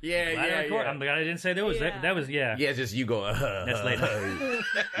like, I'm glad I didn't say those. That was. Yeah, it's just you go, that's later.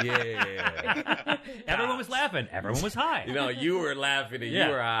 Yeah. Everyone was laughing. Everyone was high. You were laughing and you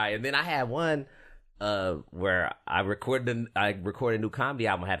were high. And then I had one where I recorded a new comedy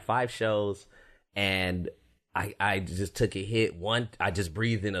album. I had 5 shows. And I just took a hit. I just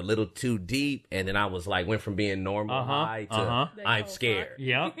breathed in a little too deep, and then I was like, went from being normal high to I'm scared.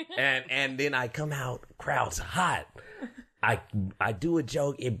 Yeah. And then I come out, crowd's hot. I do a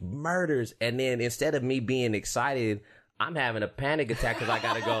joke, it murders, and then instead of me being excited, I'm having a panic attack because I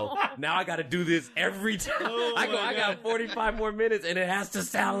gotta go. Now I gotta do this every time. I got 45 more minutes, and it has to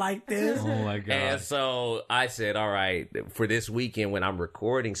sound like this. Oh my God. And so I said, all right, for this weekend when I'm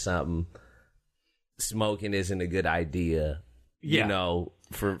recording something, smoking isn't a good idea. Yeah.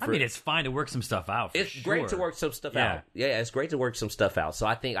 I mean, it's fine to work some stuff out. It's great to work some stuff out. Yeah, it's great to work some stuff out. So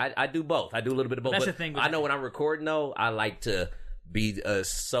I think I do both. I do a little bit of both. That's the thing. I know when I'm recording, though, I like to be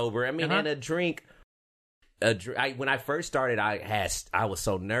sober. I mean, and a drink. when I first started, I was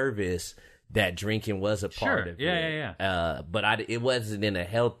so nervous that drinking was a part of it. Yeah. But it wasn't in a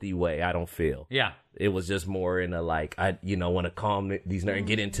healthy way, I don't feel. Yeah. It was just more in a like, I want to calm these nerves and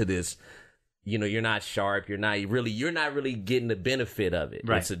get into this. You're not sharp. You're not really getting the benefit of it.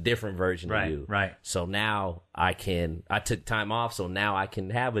 Right. It's a different version of you. Right. So now I took time off. So now I can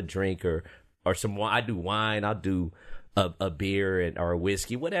have a drink or some wine. I do wine. I'll do a beer or a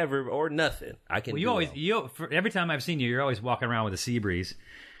whiskey, whatever, or nothing. I can. Well, every time I've seen you, you're always walking around with a sea breeze.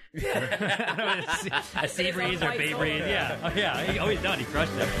 a sea breeze or bay breeze. Yeah. Oh, yeah. He always done. He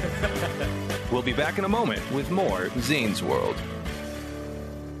crushed it. We'll be back in a moment with more Zane's World.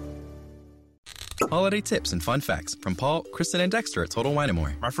 Holiday tips and fun facts from Paul, Kristen, and Dexter at Total Wine &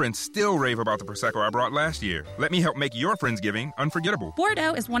 More. My friends still rave about the Prosecco I brought last year. Let me help make your Friendsgiving unforgettable.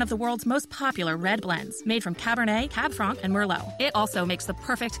 Bordeaux is one of the world's most popular red blends, made from Cabernet, Cab Franc, and Merlot. It also makes the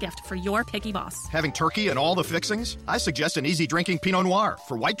perfect gift for your picky boss. Having turkey and all the fixings? I suggest an easy-drinking Pinot Noir.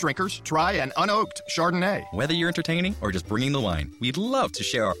 For white drinkers, try an unoaked Chardonnay. Whether you're entertaining or just bringing the wine, we'd love to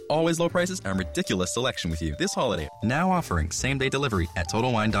share our always low prices and ridiculous selection with you this holiday. Now offering same-day delivery at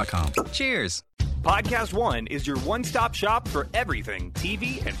TotalWine.com. Cheers! Podcast One is your one-stop shop for everything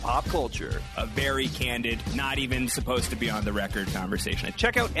TV and pop culture. A very candid, not even supposed to be on the record conversation.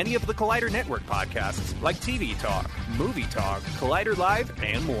 Check out any of the Collider Network podcasts like TV Talk, Movie Talk, Collider Live,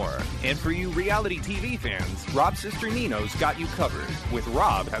 and more. And for you reality TV fans, Rob's sister Nino's got you covered with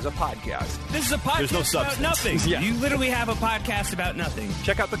Rob Has a Podcast. This is a podcast about nothing. Yeah. You literally have a podcast about nothing.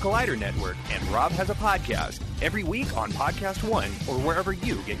 Check out the Collider Network and Rob Has a Podcast every week on Podcast One or wherever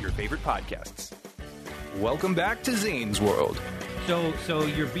you get your favorite podcasts. Welcome back to Zane's World. So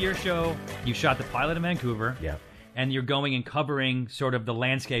your beer show, you shot the pilot in Vancouver. Yeah. And you're going and covering sort of the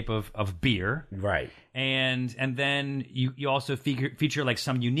landscape of beer. Right. And then you also feature like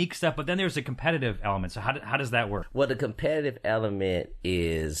some unique stuff, but then there's a competitive element. So how does that work? Well, the competitive element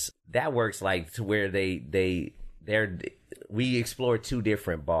is that works like to where we explore two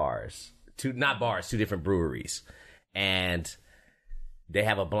different two different breweries, and they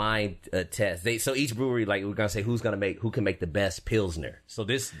have a blind test. So each brewery, like we're gonna say, who can make the best pilsner. So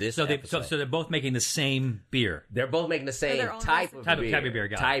they're both making the same beer. They're both making the same type of beer.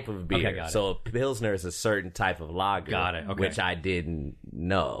 Type of beer. Okay, got it. So pilsner is a certain type of lager. Got it. Okay. Which I didn't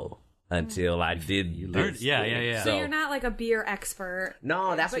know until I did this. Yeah. So you're not like a beer expert.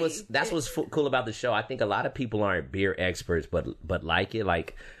 No, that's what's cool about the show. I think a lot of people aren't beer experts, but like it.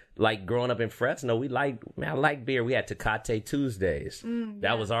 Like growing up in Fresno, I like beer. We had Tecate Tuesdays.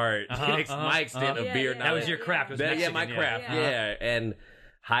 That was our my extent of beer. That was your craft. My craft. Yeah, and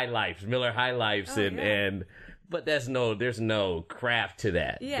High Lifes, Miller High Lifes, but there's no craft to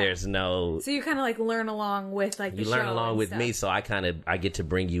that. Yeah. There's no. So you kind of like learn along with like the you learn along with me. So I get to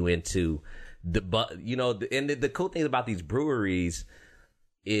bring you into the cool thing about these breweries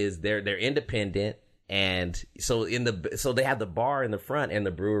is they're independent. And so they have the bar in the front and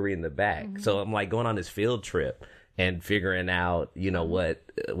the brewery in the back. Mm-hmm. So I'm like going on this field trip and figuring out,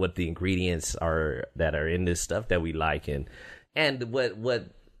 what the ingredients are that are in this stuff that we like and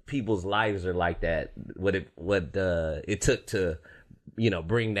what people's lives are like that. What it took to,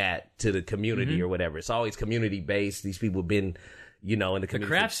 bring that to the community or whatever. It's always community based. These people have been, in the community. The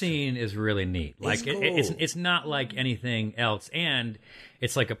craft scene is really neat. Like cool. It's not like anything else, and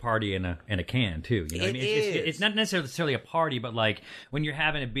it's like a party in a can too. You know what I mean? It's not necessarily a party, but like when you're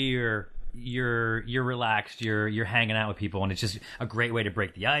having a beer, you're relaxed, you're hanging out with people, and it's just a great way to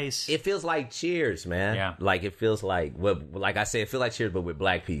break the ice. It feels like Cheers, man. Yeah. Like it feels like like I say, it feels like Cheers, but with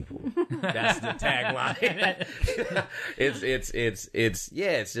black people. That's the tagline.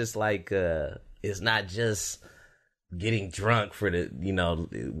 It's just like it's not just getting drunk for the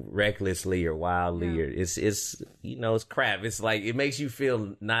recklessly or wildly or it's crap. It's like it makes you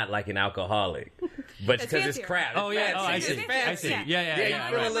feel not like an alcoholic, but because it's crap. I see. Yeah.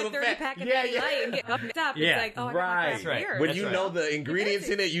 You feel a little fat. And get up and stop. Yeah, it's like, right. Beer. When you know the ingredients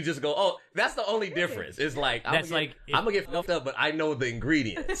in it, you just go, oh, that's the only difference. It's like I'm gonna get fucked up, but I know the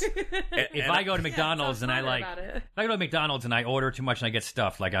ingredients. If I go to McDonald's and I order too much and I get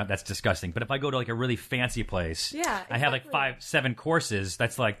stuffed, like that's disgusting. But if I go to like a really fancy place, I have like 5-7 courses.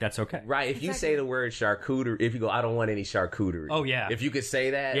 That's okay. Right. If you say the word charcuterie, if you go, I don't want any charcuterie. Oh yeah. If you could say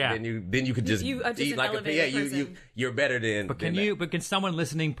that, then you could just eat like a pig. You're better than. But can someone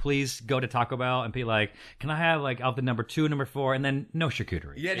listening please go to Taco Bell and be like, can I have like out the number 2, number 4, and then no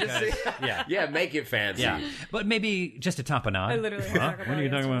charcuterie? Yeah, make it fancy. Yeah, but maybe just a tamponade. I literally. What are you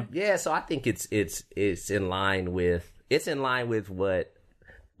talking about? Yeah, so I think it's in line with what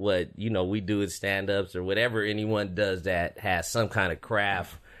we do at stand-ups or whatever anyone does that has some kind of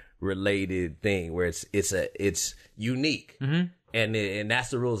craft related thing where it's unique. And that's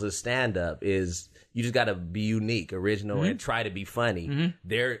the rules of stand up is you just got to be unique, original, and try to be funny.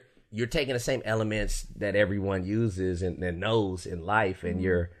 You're taking the same elements that everyone uses and knows in life, and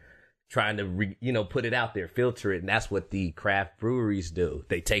you're trying to put it out there, filter it, and that's what the craft breweries do.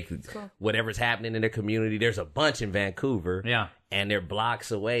 They take whatever's happening in their community. There's a bunch in Vancouver, and they're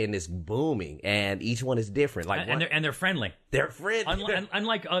blocks away, and it's booming, and each one is different. Like, and they're friendly. They're friendly.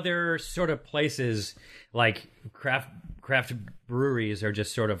 Unlike other sort of places, like craft breweries are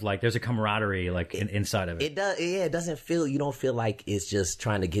just sort of like there's a camaraderie like inside of it. It does. Yeah, it doesn't feel. You don't feel like it's just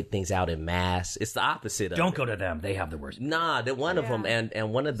trying to get things out in mass. It's the opposite. Don't go to them. They have the worst. Nah, they're one of them,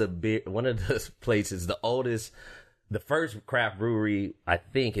 and one of the places, the oldest, the first craft brewery I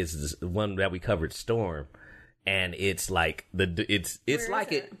think is the one that we covered, Storm, and it's like it's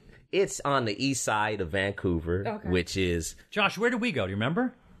on the east side of Vancouver, which is Josh. Where did we go? Do you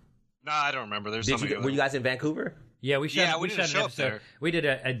remember? No, I don't remember. There's were you guys in Vancouver? Yeah, we should. We did a show up there. We did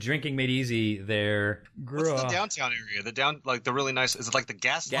a drinking made easy there. What's the downtown area? The really nice. Is it like the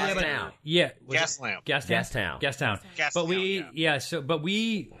gas lamp? Town? Yeah, gas lamp. Gas town. But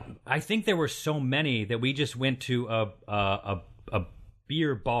I think there were so many that we just went to a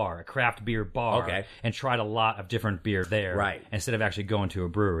beer bar, a craft beer bar, and tried a lot of different beer there, right? Instead of actually going to a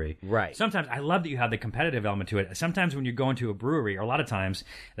brewery, right? Sometimes I love that you have the competitive element to it. Sometimes when you're going to a brewery, or a lot of times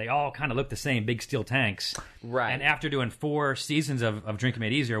they all kind of look the same, big steel tanks, right? And after doing 4 seasons of Drinking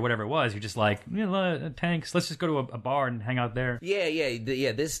Made Easy or whatever it was, you're just like, tanks. Let's just go to a bar and hang out there.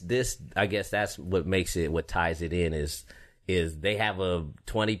 Yeah. This I guess that's what makes it. What ties it in is they have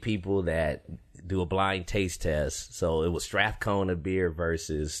 20 people that do a blind taste test. So it was Strathcona beer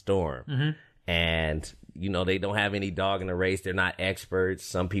versus Storm. And, they don't have any dog in the race. They're not experts.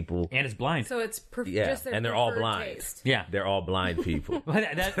 Some people... And it's blind. So it's just their and they're all blind. Taste. Yeah. They're all blind people.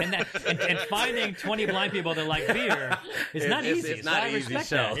 and finding 20 blind people that like beer is not easy. It's not an easy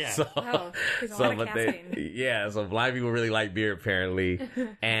show. Yeah. So blind people really like beer, apparently.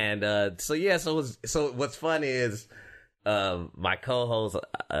 And so what's funny is... my co-host,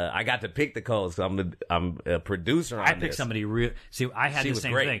 I got to pick the co-host. I'm a producer on this. I picked somebody real. See, I had the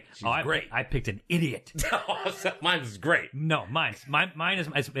same thing. She was great. I picked an idiot. Mine was great. No, mine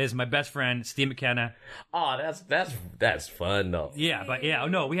is my best friend, Steve McKenna. Oh, that's fun though. Yeah, but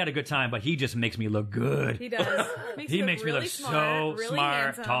we had a good time. But he just makes me look good. He does. He makes me look so really smart,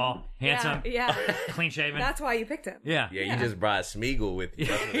 handsome. tall, handsome, yeah, clean shaven. That's why you picked him. Yeah. You just brought Smeagol with you.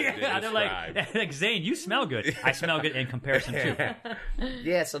 They're like Zane, you smell good. I smell good in comparison too.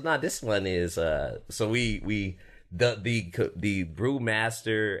 Yeah, so now this one is so we the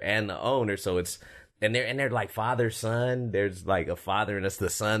brewmaster and the owner, so it's and they're like father son. There's like a father and it's the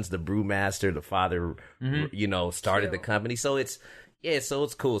son's the brewmaster, the father started the company. So it's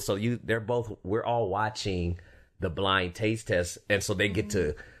cool. So we're all watching the blind taste test, and so they get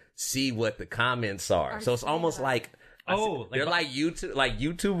to see what the comments are. So it's almost like they're like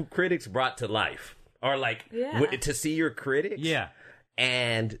YouTube critics brought to life. Or to see your critics. Yeah.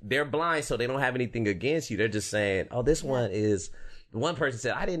 And they're blind, so they don't have anything against you. They're just saying, this one is... One person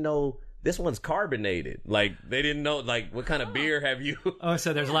said, I didn't know this one's carbonated. Like, they didn't know, what kind of beer have you... Oh,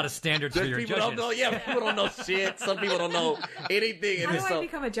 so there's a lot of standards for your people judges. Don't know, people don't know shit. Some people don't know anything. How do I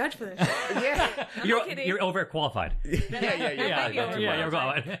become a judge for this? You're overqualified.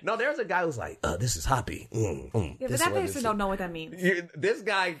 Yeah. No, there's a guy who's like, this is hoppy. But that person don't know what that means. This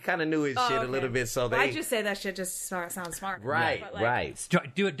guy kind of knew his shit a little bit, so they... I just say that shit just sounds smart. Right, right.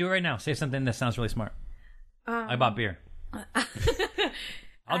 Do it right now. Say something that sounds really smart. About beer.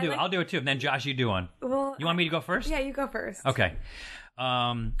 I'll do it too. And then Josh, you do one. Well, you want me to go first? Yeah, you go first. Okay.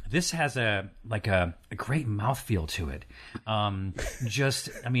 This has a great mouthfeel to it.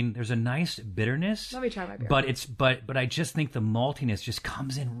 There's a nice bitterness. Let me try my beer. But I just think the maltiness just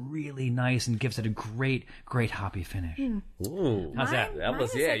comes in really nice and gives it a great hoppy finish. Ooh, how's that? That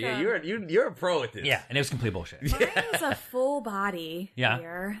was You're a pro at this. Yeah, and it was complete bullshit. Mine is a full body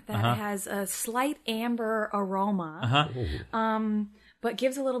beer that has a slight amber aroma. But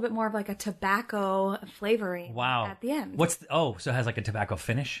gives a little bit more of like a tobacco flavoring at the end. So it has like a tobacco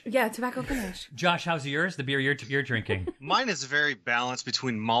finish? Yeah, tobacco finish. Josh, how's yours? The beer you're drinking? Mine is very balanced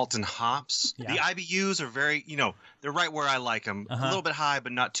between malt and hops. Yeah. The IBUs are very, they're right where I like them. A little bit high,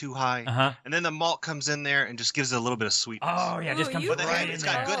 but not too high. And then the malt comes in there and just gives it a little bit of sweetness. Oh, yeah, just comes right in there. It's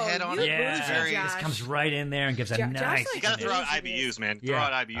got good head on it. Yeah, it just comes right in there and gives a nice... You got to throw out IBUs, man. Throw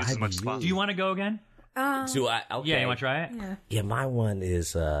out IBUs as much as possible. Do you want to go again? Okay. Yeah, you want to try it? Yeah, my one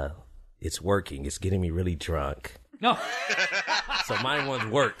is, it's working. It's getting me really drunk. No. So mine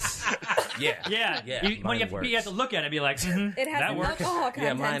one works. Yeah. When you have to look at it and be like, it has that works. alcohol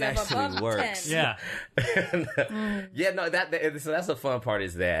content mine of actually above works. 10. Yeah. No, so that's the fun part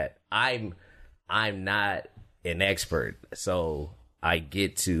is that I'm not an expert, so I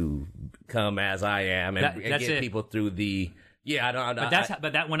get to come as I am and get people through the. Yeah, I don't.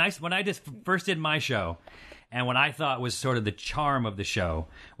 But when I just first did my show, and what I thought was sort of the charm of the show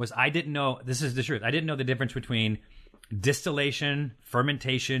was I didn't know. This is the truth. I didn't know the difference between distillation,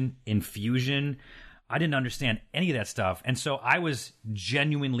 fermentation, infusion. I didn't understand any of that stuff, and so I was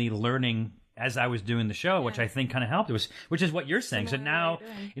genuinely learning as I was doing the show, which I think kind of helped. Which is what you're saying. So now,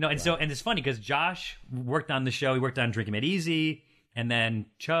 and it's funny because Josh worked on the show. He worked on Drinking It Easy, and then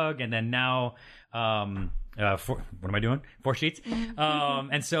Chug, and then now. What am I doing? 4 Sheets.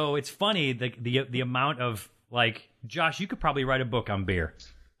 And so it's funny the amount of like Josh, you could probably write a book on beer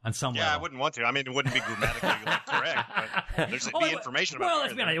on some level. I wouldn't want to. I mean, it wouldn't be grammatically correct, but there's information about it. Well,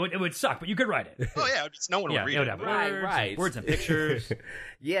 let's be honest, it would suck, but you could write it. Oh yeah, no one would read it. Would have words and pictures.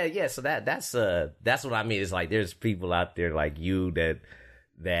 Yeah. So that's what I mean. It's like there's people out there like you that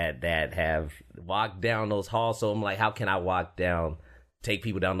have walked down those halls. So I'm like, how can I take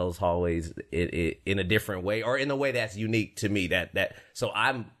people down those hallways in a different way or in a way that's unique to me so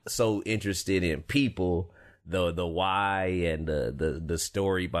I'm so interested in people, the why and the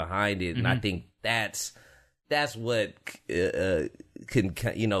story behind it. And I think that's what is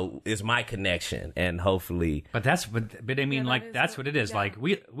my connection, and hopefully but I mean that's what it is. Like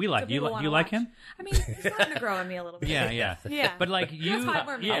we like you like him. I mean, he's starting to grow on me a little bit. Yeah. But like you,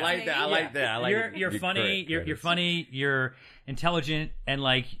 I like that. You're funny. You're funny. You're intelligent, and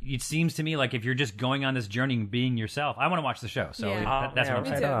like it seems to me like if you're just going on this journey and being yourself, I want to watch the show. So that's what I'm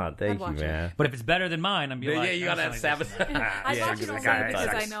saying. Thank you, man. But if it's better than mine, I'm like, you gotta have I watch it only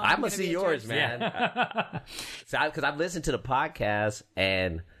because I know I'm gonna see yours, man. Because I've listened to the podcast,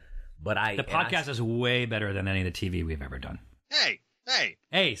 but the podcast is way better than any of the TV we've ever done.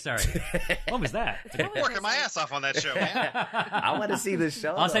 Hey, sorry. What was that? I'm working my ass off on that show, man. I want to see the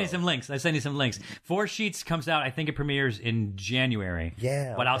show. I'll send you some links. 4 Sheets comes out. I think it premieres in January.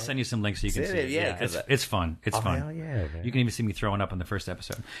 Yeah. But I'll send you some links so you can see it. Yeah, it's fun. It's fun. Hell yeah, man. You can even see me throwing up on the first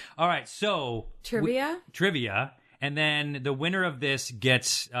episode. All right, so trivia. And then the winner of this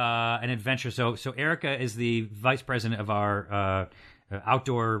gets an adventure. So Erica is the vice president of our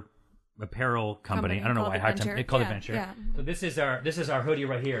outdoor apparel company. I don't know why. It's called Adventure. Yeah. So this is our hoodie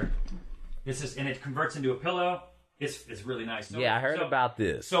right here. And it converts into a pillow. It's really nice. So, I heard about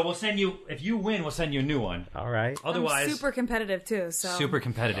this. So we'll send you, if you win, we'll send you a new one. All right. Otherwise, I'm super competitive too. So super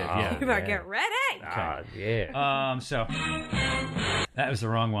competitive. Yeah. You better get ready. Okay. Yeah. So that was the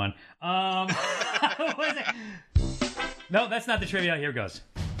wrong one. What was it? No, that's not the trivia. Here it goes.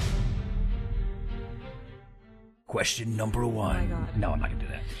 Question number 1. Oh my God. No, I'm not gonna do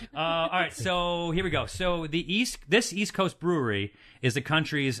that. All right, so here we go. So this East Coast brewery is the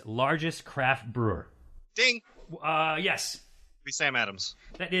country's largest craft brewer. Ding. Yes. Be Sam Adams.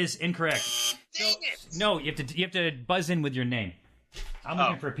 That is incorrect. Dang it! No, you have to buzz in with your name. I'm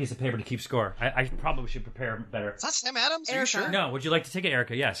looking for a piece of paper to keep score. I probably should prepare better. Is that Sam Adams? Erica. Are you sure? No. Would you like to take it,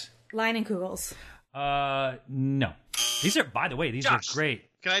 Erica? Yes. Leinenkugels. No. These are, by the way, these Josh, are great.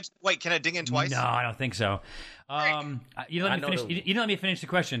 Can I dig in twice? No, I don't think so. You didn't let me finish the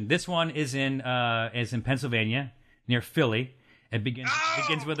question. This one is in Pennsylvania, near Philly. It begins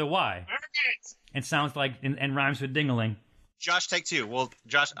with a Y. It sounds like and rhymes with ding-a-ling. Josh, take 2. Well,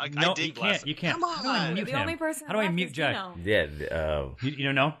 Josh, I dig last. You can't. Come on. How do I mute the him? only person. How do I mute Josh? Yeah. You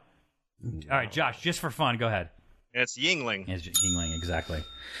don't know? All right, Josh, just for fun, go ahead. It's Yingling. It's Yingling, exactly.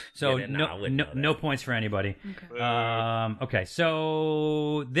 So no points for anybody. Okay. Okay,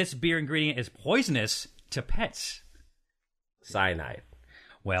 so this beer ingredient is poisonous to pets. Cyanide.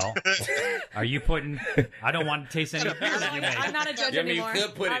 Well, are you putting... I don't want to taste any beer that you make. I'm not a judge anymore. You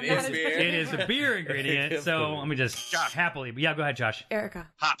could put it in beer. It is a beer ingredient, so let me just happily... Yeah, go ahead, Josh. Erica.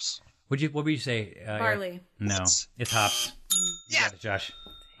 Hops. What would you say? Barley. No, it's hops. You got it, Josh.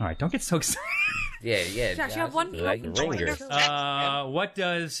 All right, don't get so excited. Yeah. Josh, you have one ringer. What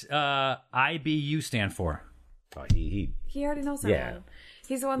does IBU stand for? Oh, he already knows that one.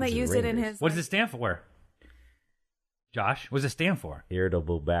 He's the one that used it in his... What does it stand for? Josh, what does it stand for?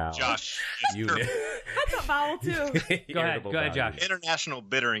 Irritable bowel. Josh. Unit. That's a vowel, too. Go ahead, Josh. International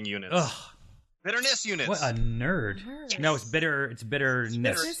Bittering Units. Ugh. Bitterness units. What a nerd. No, it's bitter. It's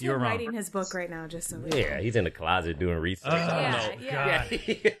bitterness. You're wrong. Writing his book right now, just so. He's in the closet doing research. God.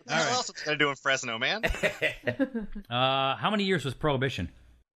 What else is going to do in Fresno, man? How many years was Prohibition?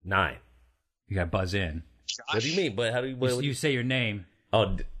 9. You got to buzz in. Josh. What do you mean? But how do you say your name?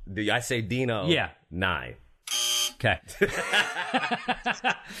 Oh, do I say Dino? Yeah. 9. Okay.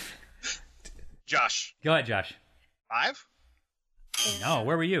 Josh. Go ahead, Josh. 5? No,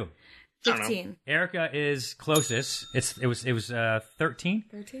 where were you? 15. Erica is closest. It was 13. 13?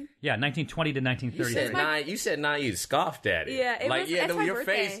 Yeah, 1920 to 1930. You said 9. You scoffed at it. Yeah, it's my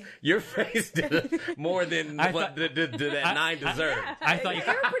birthday. Your face did more than what that 9 deserved. Yeah, I thought you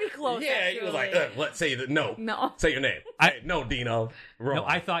were pretty close. Yeah, actually. you was like, what? Say the no. No. Say your name. No, Dino. Wrong. No,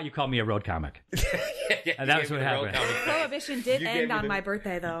 I thought you called me a road comic. yeah, And that was what happened. Prohibition did end on my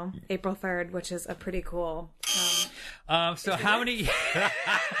birthday, though, April 3rd, which is a pretty cool. So how many?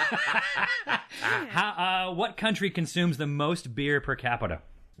 What country consumes the most beer per capita?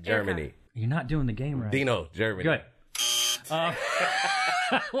 Germany. You're not doing the game right. Dino, Germany. Good. Why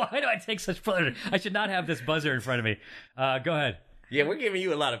do I take such pleasure? I should not have this buzzer in front of me. Go ahead. Yeah, we're giving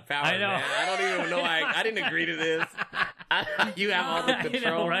you a lot of power, I know. man. I don't even know. I didn't agree to this. You have all the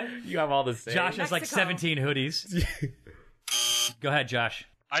control, know, right? You have all the say. Josh has like 17 hoodies. Go ahead, Josh.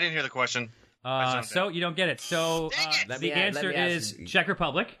 I didn't hear the question. So you don't get it. So the answer is Czech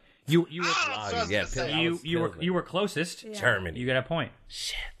Republic. You were closest. Yeah. Germany. You got a point.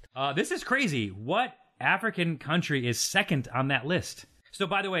 Shit. This is crazy. What African country is second on that list? So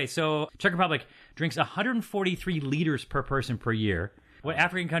by the way, Czech Republic drinks 143 liters per person per year. What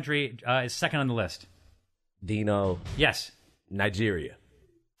African country is second on the list? Dino. Yes. Nigeria.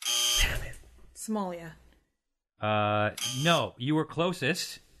 Damn it. Somalia. No, you were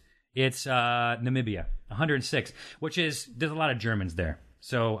closest. It's Namibia, 106, which is, there's a lot of Germans there.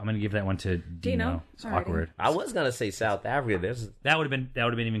 So I'm going to give that one to Dino. It's awkward. I was going to say South Africa. That would have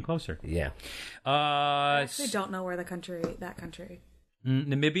been even closer. Yeah. I actually don't know where that country.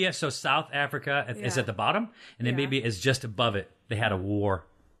 Namibia, so South Africa is at the bottom, and Namibia is just above it. They had a war.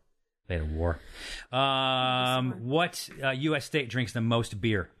 What U.S. state drinks the most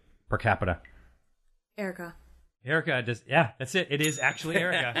beer per capita? Erica does. Yeah, that's it. It is actually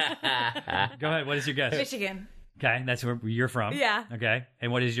Erica. Go ahead. What is your guess? Michigan. Okay, that's where you're from. Yeah. Okay,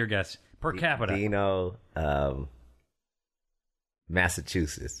 and what is your guess per capita? Dino,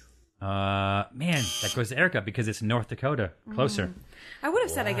 Massachusetts. Man, that goes to Erica because it's North Dakota. Closer. I would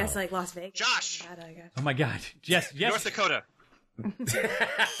have said, I guess, like Las Vegas. Josh. Oh my God. Yes. North Dakota. Damn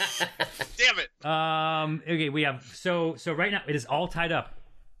it. Okay, we have so right now it is all tied up.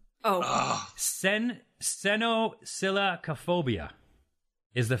 Oh. Xenocophobia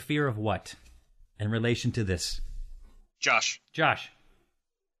is the fear of what in relation to this? Josh.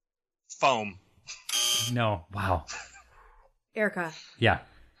 Foam. No. Wow. Erica. Yeah.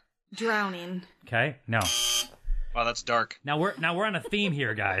 Drowning. Okay. No. Wow, that's dark. Now we're on a theme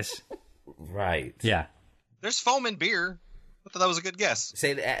here, guys. Right. Yeah. There's foam in beer. I thought that was a good guess.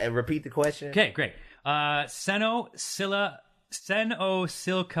 Repeat the question. Okay, great.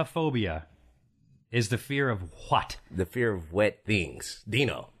 Xenocophobia is the fear of what? The fear of wet things.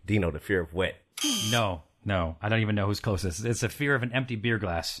 Dino, the fear of wet. No. I don't even know who's closest. It's a fear of an empty beer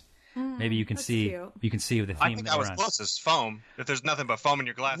glass. Maybe you can see. Cute. You can see the theme. I think I was closest. Foam. If there's nothing but foam in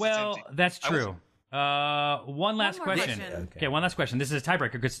your glass, well, it's empty. that's true. One last question. Okay, one last question. This is a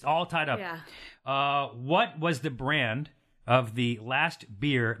tiebreaker because it's all tied up. Yeah. What was the brand of the last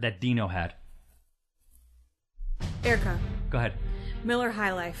beer that Dino had? Erica. Go ahead. Miller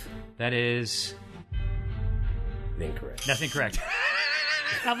High Life. That is incorrect. That's incorrect.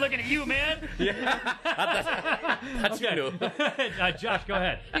 I'm looking at you, man. Yeah. That's okay. you. Josh, go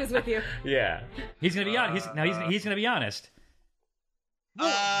ahead. He was with you. Yeah. He's gonna be honest. He's gonna be honest.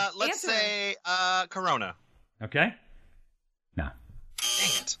 Let's say Corona. Okay. No. Dang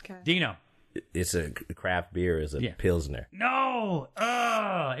it. Okay. Dino. It's a craft beer. Is a Pilsner. No.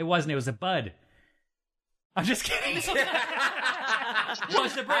 It wasn't. It was a Bud. I'm just kidding.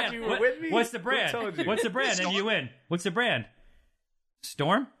 What's the brand? You were with me? What's the brand? Who told you? What's the brand? And you win. What's the brand?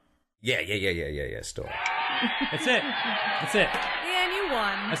 Storm? Yeah. Storm. That's it. And you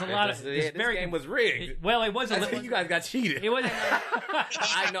won. That's a lot of. This game was rigged. Well, it was a little. You guys got cheated. It was.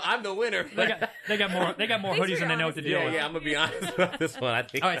 I know. I'm the winner. They got more hoodies than they know what to do. Yeah. I'm gonna be honest about this one. I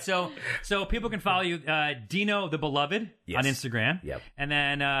think. All right, so people can follow you, Dino the Beloved on Instagram. Yep. And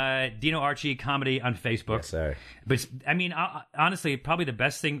then Dino Archie Comedy on Facebook. Yes, sir. But I mean, honestly, probably the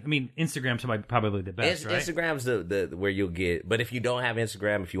best thing. I mean, Instagram's probably the best, right? Instagram's the where you'll get. But if you don't have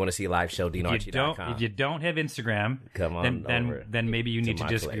Instagram, if you want to see a live show, DinoArchie.com. If you don't have Instagram, come on then maybe you need to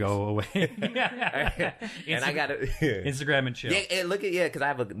just go away. And I got Instagram and chill. Yeah, because I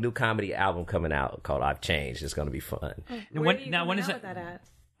have a new comedy album coming out called I've Changed. It's going to be fun. When is that at?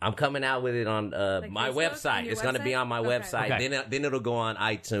 I'm coming out with it on my Facebook? website. It's going to be on my website. Okay. Then it'll go on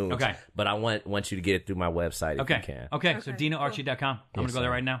iTunes. Okay. But I want you to get it through my website if you can. Okay. So DinoArchie.com. I'm going to go there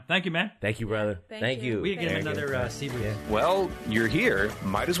right now. Thank you, man. Thank you, brother. Thank you. We can get him another Seabriz. Well, you're here.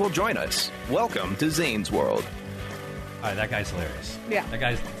 Might as well join us. Welcome to Zane's World. All right, that guy's hilarious. Yeah. That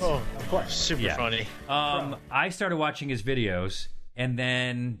guy's... Oh, of course. Super funny. I started watching his videos, and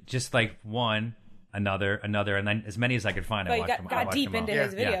then just like another, and then as many as I could find. But you got deep into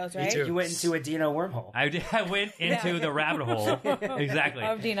his videos, right? You went into a Dino wormhole. I went into the rabbit hole. Exactly.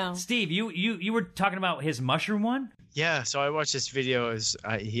 Of Dino. Steve, you were talking about his mushroom one? Yeah, so I watched this video.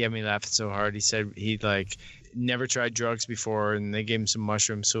 He had me laughing so hard. He said he never tried drugs before, and they gave him some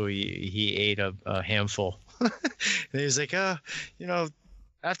mushrooms, so he ate a handful. And he was like,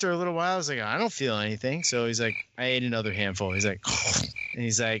 after a little while, I was like, I don't feel anything. So he's like, I ate another handful. He's like, and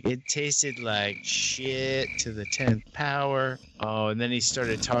he's like, it tasted like shit to the 10th power. Oh, and then he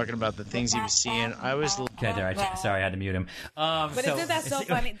started talking about the things he was seeing. I was okay. There, sorry, I had to mute him. But isn't that so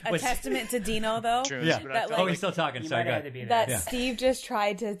funny? A testament to Dino, though. True. Yeah. That, he's still talking. Sorry, go ahead. Steve just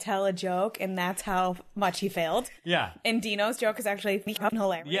tried to tell a joke, and that's how much he failed. Yeah. And Dino's joke is actually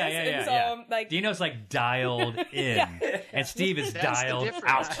hilarious. Yeah. And so, Dino's dialed in, and Steve is dialed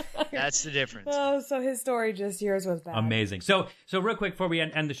out. That's the difference. Oh, so his story yours was bad. Amazing. So real quick before we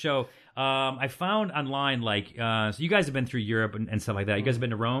end the show, I found online so you guys have been through Europe and stuff like that. You guys have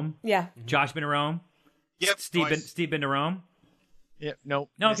been to Rome? Yeah. Josh been to Rome? Yep. Steve been to Rome? Yep. Nope.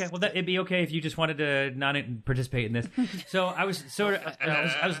 No. Okay. Well, it'd be okay if you just wanted to not participate in this. So I was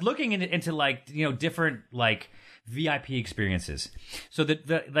I was looking into different VIP experiences. So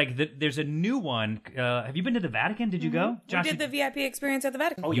there's a new one. Have you been to the Vatican? Did you go? Josh, we did the VIP experience at the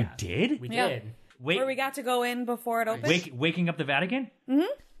Vatican. Oh, you did? We did. Where we got to go in before it opened. Waking up the Vatican? Mm-hmm.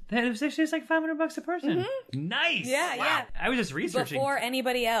 It was actually like $500 a person. Mm-hmm. Nice. Yeah, wow. Yeah. I was just researching before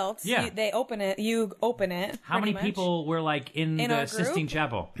anybody else. Yeah. They open it. You open it. How many people were in the Sistine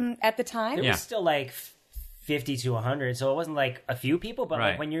Chapel at the time? It was still 50 to 100, so it wasn't a few people,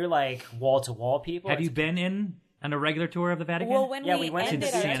 but when you're wall to wall people. Have you been in on a regular tour of the Vatican? Well, when we went into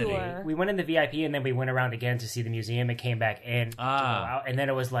our tour, we went in the VIP, and then we went around again to see the museum and came back in to go out, and then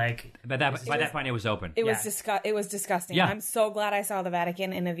it was by that point it was open. It was disgusting. Yeah. I'm so glad I saw the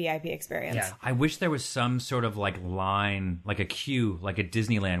Vatican in a VIP experience. Yeah. I wish there was some sort of line, like a queue, like at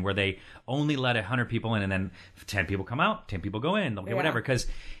Disneyland, where they only let 100 people in, and then 10 people come out, 10 people go in, whatever, because.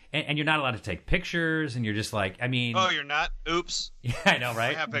 And you're not allowed to take pictures, and you're just Oh, you're not? Oops. Yeah, I know,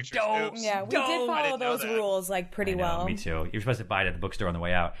 right? I have pictures. Oops. Yeah, we did follow those rules pretty well. Me too. You're supposed to buy it at the bookstore on the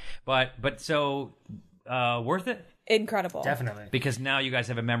way out. But so worth it? Incredible. Definitely. Because now you guys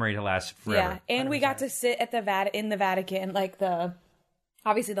have a memory to last forever. Yeah, and 100%. We got to sit at in the Vatican,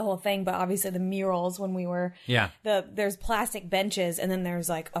 obviously the whole thing, but obviously the murals when we were there's plastic benches, and then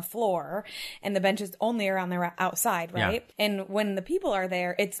there's a floor, and the benches only are on the outside, right? Yeah. And when the people are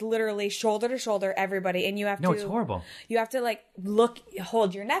there, it's literally shoulder to shoulder everybody, and you have it's horrible. You have to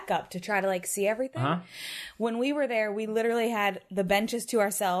hold your neck up to try to see everything. Uh-huh. When we were there, we literally had the benches to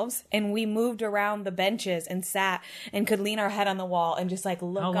ourselves, and we moved around the benches and sat and could lean our head on the wall and just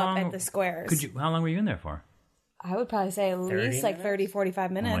look up at the squares. How long were you in there for? I would probably say at least 30, 45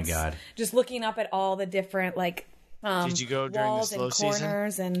 minutes. Oh my God. Just looking up at all the different did you go during walls the slow and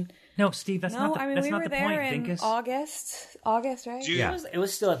corners season? and no, Steve, that's not the point. We were there in August, right? It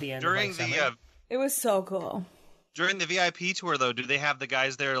was still at the end during of summer. It was so cool. During the VIP tour, though, do they have the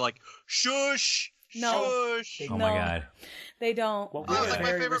guys there shush? No. Shush. Oh my God. They don't. Well, we were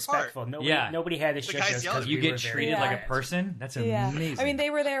very respectful. Nobody had to shush us because you get treated like a person. That's amazing. I mean, they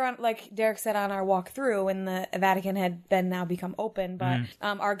were there on, like Derek said, on our walk through, and the Vatican had then now become open. But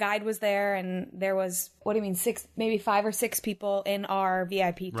our guide was there, and there was maybe 5 or 6 people in our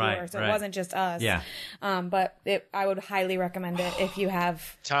VIP tour, so it wasn't just us. Yeah. But I would highly recommend it if you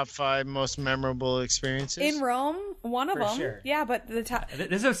have top 5 most memorable experiences in Rome. One of them, sure. Yeah. But the top.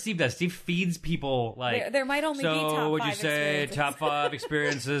 This is what Steve does. Steve feeds people there might only be top 5. Would you say top 5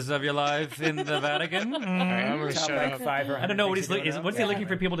 experiences of your life in the Vatican? I don't know what he's looking. What's he looking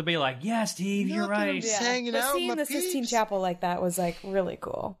for people to be like? Yeah, Steve, you're right. Hanging out, seeing the Sistine Chapel like that was really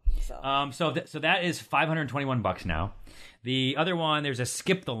cool. So that is $521 now. The other one, there's a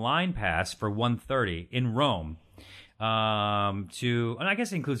skip the line pass for $130 in Rome. And I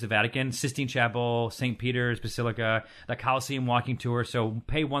guess it includes the Vatican, Sistine Chapel, St. Peter's Basilica, the Colosseum walking tour. So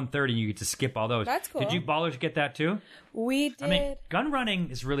pay $130 and you get to skip all those. That's cool. Did you ballers get that too? We did. I mean, gun running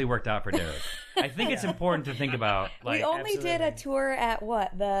has really worked out for Derek. I think it's important to think about. We only did a tour at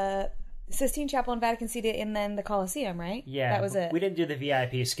the Sistine Chapel and Vatican City, and then the Colosseum, right? Yeah, that was it. We didn't do the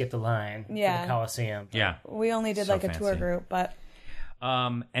VIP skip the line for the Colosseum. Yeah, we only did a tour group, but.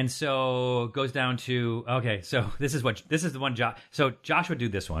 And so goes down to so this is the one so Josh would do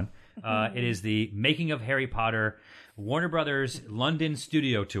this one. It is the Making of Harry Potter Warner Brothers London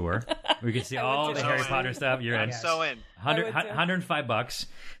Studio Tour. We can see all the Harry Potter stuff. You're in. So in. $105.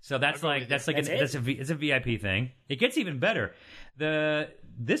 So that's it's a VIP thing. It gets even better.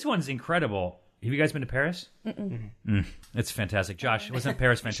 This one's incredible. Have you guys been to Paris? It's fantastic. Josh, wasn't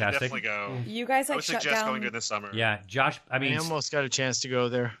Paris fantastic? Definitely go. You guys I would shut suggest down. going to this summer. Yeah, Josh. I almost got a chance to go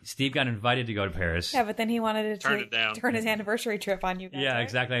there. Steve got invited to go to Paris. Yeah, but then he wanted to turn his anniversary trip on you guys. Yeah, right?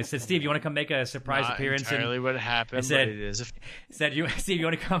 exactly. I said, Steve, you want to come make a surprise Not appearance? entirely what happened, I said, but it is. Steve, you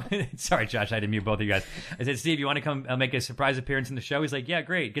want to come? Sorry, Josh, I didn't mute both of you guys. I said, Steve, you want to come make a surprise appearance in the show? He's like, yeah,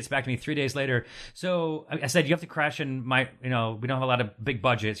 great. Gets back to me 3 days later. So I said, you have to crash in my, we don't have a lot of big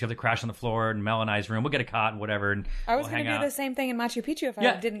budgets. You have to crash on the floor in Mel and I's room. We'll get a cot and whatever. And I was we'll going to hang do out. the same thing in Machu Picchu if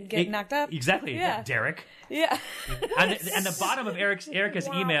I didn't get knocked up. Exactly. Yeah. Derek. Yeah. And the bottom of Erica's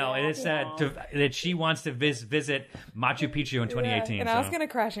email, it said that she wants to visit Machu Picchu in 2018. Yeah, and I was going to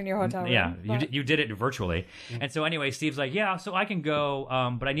crash in your hotel room. Yeah, but- you did it virtually. And so anyway, Steve's like, yeah, so I can go,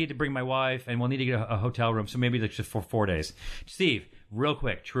 but I need to bring my wife, and we'll need to get a hotel room, so maybe like just for 4 days. Steve, real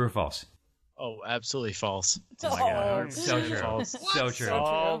quick, true or false? Oh, absolutely false. Oh my God. So true. False. So true.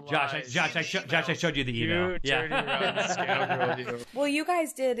 Josh, I showed you the email. Well, you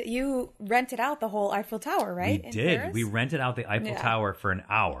guys you rented out the whole Eiffel Tower, right? We did. We rented out the Eiffel Tower for an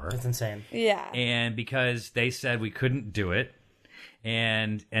hour. That's insane. Yeah. And because they said we couldn't do it,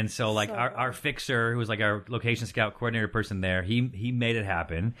 and so like our fixer, who was like our location scout coordinator person there, he made it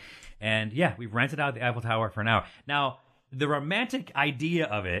happen. And yeah, we rented out the Eiffel Tower for an hour. Now, the romantic idea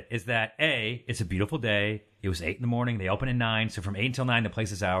of it is that it's a beautiful day. It was 8 a.m. They open at 9. So from 8 until 9, the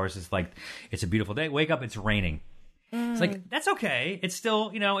place is ours. It's like, it's a beautiful day. Wake up, it's raining. It's like, that's okay. It's still,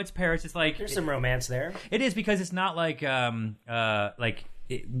 it's Paris. It's like, there's some romance there. It is, because it's not like, we're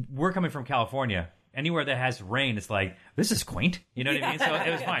coming from California. Anywhere that has rain, it's like, this is quaint. You know what I mean? So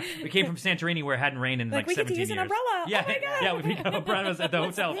it was fine. We came from Santorini, where it hadn't rained in like 17 years. We could use an umbrella. Yeah, oh my God. yeah, we got umbrellas at the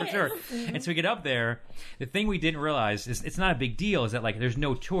hotel for sure. And so we get up there. The thing we didn't realize is it's not a big deal. Is that like there's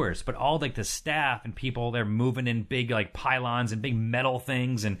no tourists, but all like the staff and people, they're moving in big like pylons and big metal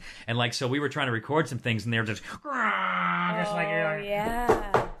things, and like so we were trying to record some things, and they were just like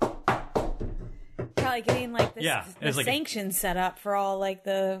yeah. Probably getting like this, the like sanctions set up for all like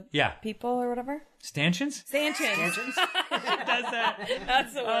the people or whatever. Stanchions? Stanchions. She does that.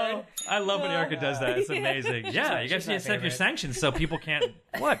 That's the word. I love when Erica does that. It's amazing. Yeah, you guys need to set up your sanctions so people can't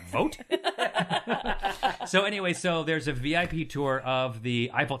vote. So anyway, there's a VIP tour of the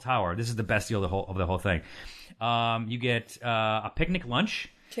Eiffel Tower. This is the best deal of the whole thing. You get a picnic lunch.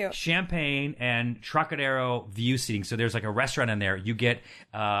 Cute. Champagne and Trocadero view seating. So there's like a restaurant in there. You get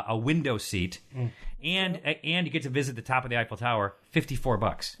a window seat, and you get to visit the top of the Eiffel Tower.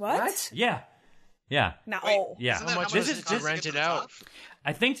 $54. What? Yeah. Yeah. No. Yeah. How much is it to rent it out?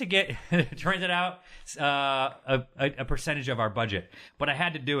 I think to rent it out, a percentage of our budget, but I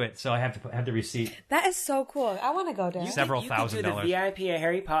had to do it, so I have to have the receipt. That is so cool. I want to go down. Several $1,000. You could do the VIP at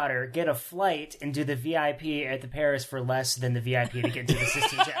Harry Potter, get a flight, and do the VIP at the Paris for less than the VIP to get into the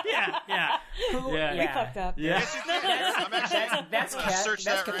Sistine Chapel. Yeah. We fucked up. Yeah. That's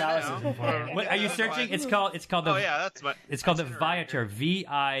Catholicism for you. What, are you searching? It's called the. Oh yeah, It's called the Viator,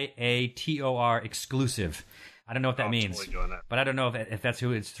 Viator exclusive. I don't know what that means, totally but I don't know if that's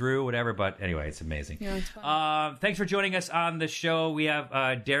who it's through, whatever. But anyway, it's amazing. Yeah, it's fun. Thanks for joining us on the show. We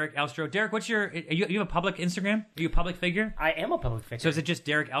have Derek Elstro. Derek, what's you have a public Instagram? Are you a public figure? I am a public figure. So is it just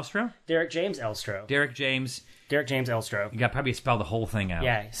Derek Elstro? Derek James Elstro. Derek James Elstro. You got to probably spell the whole thing out.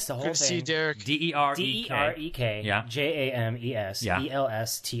 Yeah, it's the whole Good to thing. see Derek. DEREK. DEREK. Yeah. JAMES. Yeah.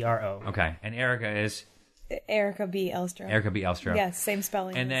 ELSTRO. Okay, and Erica is Erica B. Elstro. Erica B. Elstro. Yes, same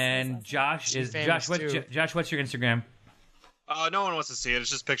spelling. And then Josh is Josh. Josh, what's your Instagram? No one wants to see it. It's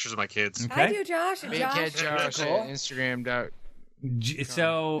just pictures of my kids. Okay. I do, Josh. Big Head Josh at Instagram.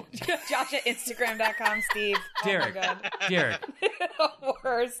 So Josh at Instagram.com, Steve. Derek,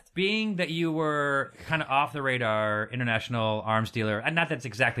 Worst. Being that you were kind of off the radar international arms dealer, and not that's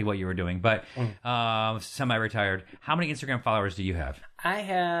exactly what you were doing, but semi-retired, how many Instagram followers do you have? I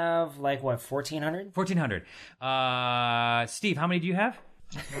have 1,400? 1,400. Steve, how many do you have?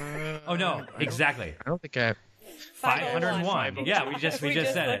 Oh no, exactly. I don't think I have 501. Yeah, we just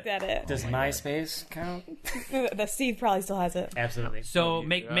said looked at it. Does MySpace count? The Steve probably still has it. Absolutely. So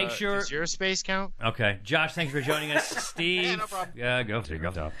make sure. Does your space count? Okay, Josh, thanks for joining us. Steve, no problem. go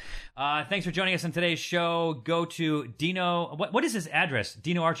through. Thanks for joining us on today's show. Go to Dino. What is his address?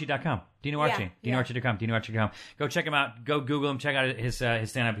 DinoArchie.com. DinoArchie. DinoArchie.com. Go check him out. Go Google him. Check out his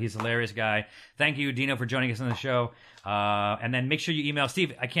stand-up. He's a hilarious guy. Thank you, Dino, for joining us on the show. And then make sure you email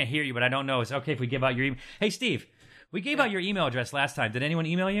Steve. I can't hear you, but I don't know. It's okay if we give out your email. Hey, Steve, we gave out your email address last time. Did anyone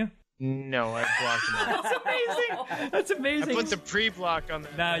email you? No, I blocked him out. That's amazing. That's amazing. I put the pre-block on the...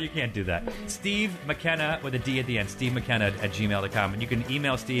 No, you can't do that. Steve McKenna with a D at the end. Steve McKenna at gmail.com. And you can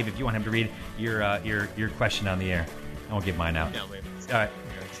email Steve if you want him to read your question on the air. I won't give mine out. No, wait. All right.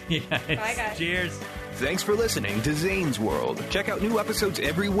 Bye, guys. Cheers. Thanks for listening to Zane's World. Check out new episodes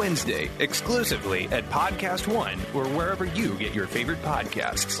every Wednesday, exclusively at Podcast One or wherever you get your favorite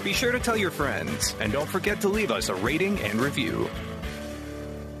podcasts. Be sure to tell your friends, and don't forget to leave us a rating and review.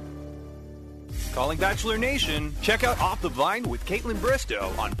 Calling Bachelor Nation, check out Off the Vine with Caitlin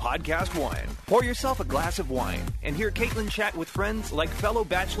Bristow on Podcast One. Pour yourself a glass of wine and hear Caitlin chat with friends like fellow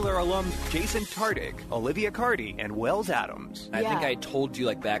Bachelor alums Jason Tartick, Olivia Cardi, and Wells Adams. I think I told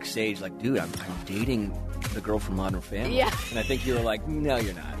you backstage, dude, I'm dating the girl from Modern Family. Yeah. And I think you were like, no,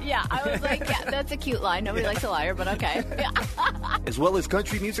 you're not. Yeah, I was like, yeah, that's a cute line. Nobody likes a liar, but okay. Yeah. As well as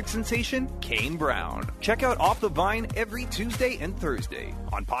country music sensation Kane Brown. Check out Off the Vine every Tuesday and Thursday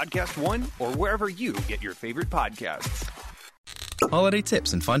on Podcast One or wherever you get your favorite podcasts. Holiday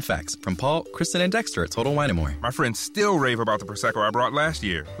tips and fun facts from Paul, Kristen, and Dexter at Total Wine & More. My friends still rave about the Prosecco I brought last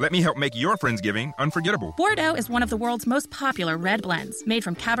year. Let me help make your Friendsgiving unforgettable. Bordeaux is one of the world's most popular red blends, made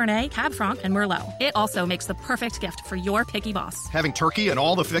from Cabernet, Cab Franc, and Merlot. It also makes the perfect gift for your picky boss. Having turkey and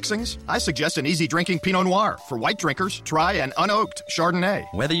all the fixings? I suggest an easy drinking Pinot Noir. For white drinkers, try an unoaked Chardonnay.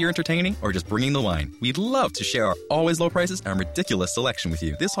 Whether you're entertaining or just bringing the wine, we'd love to share our always low prices and ridiculous selection with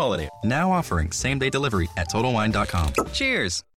you this holiday. Now offering same-day delivery at TotalWine.com. Cheers!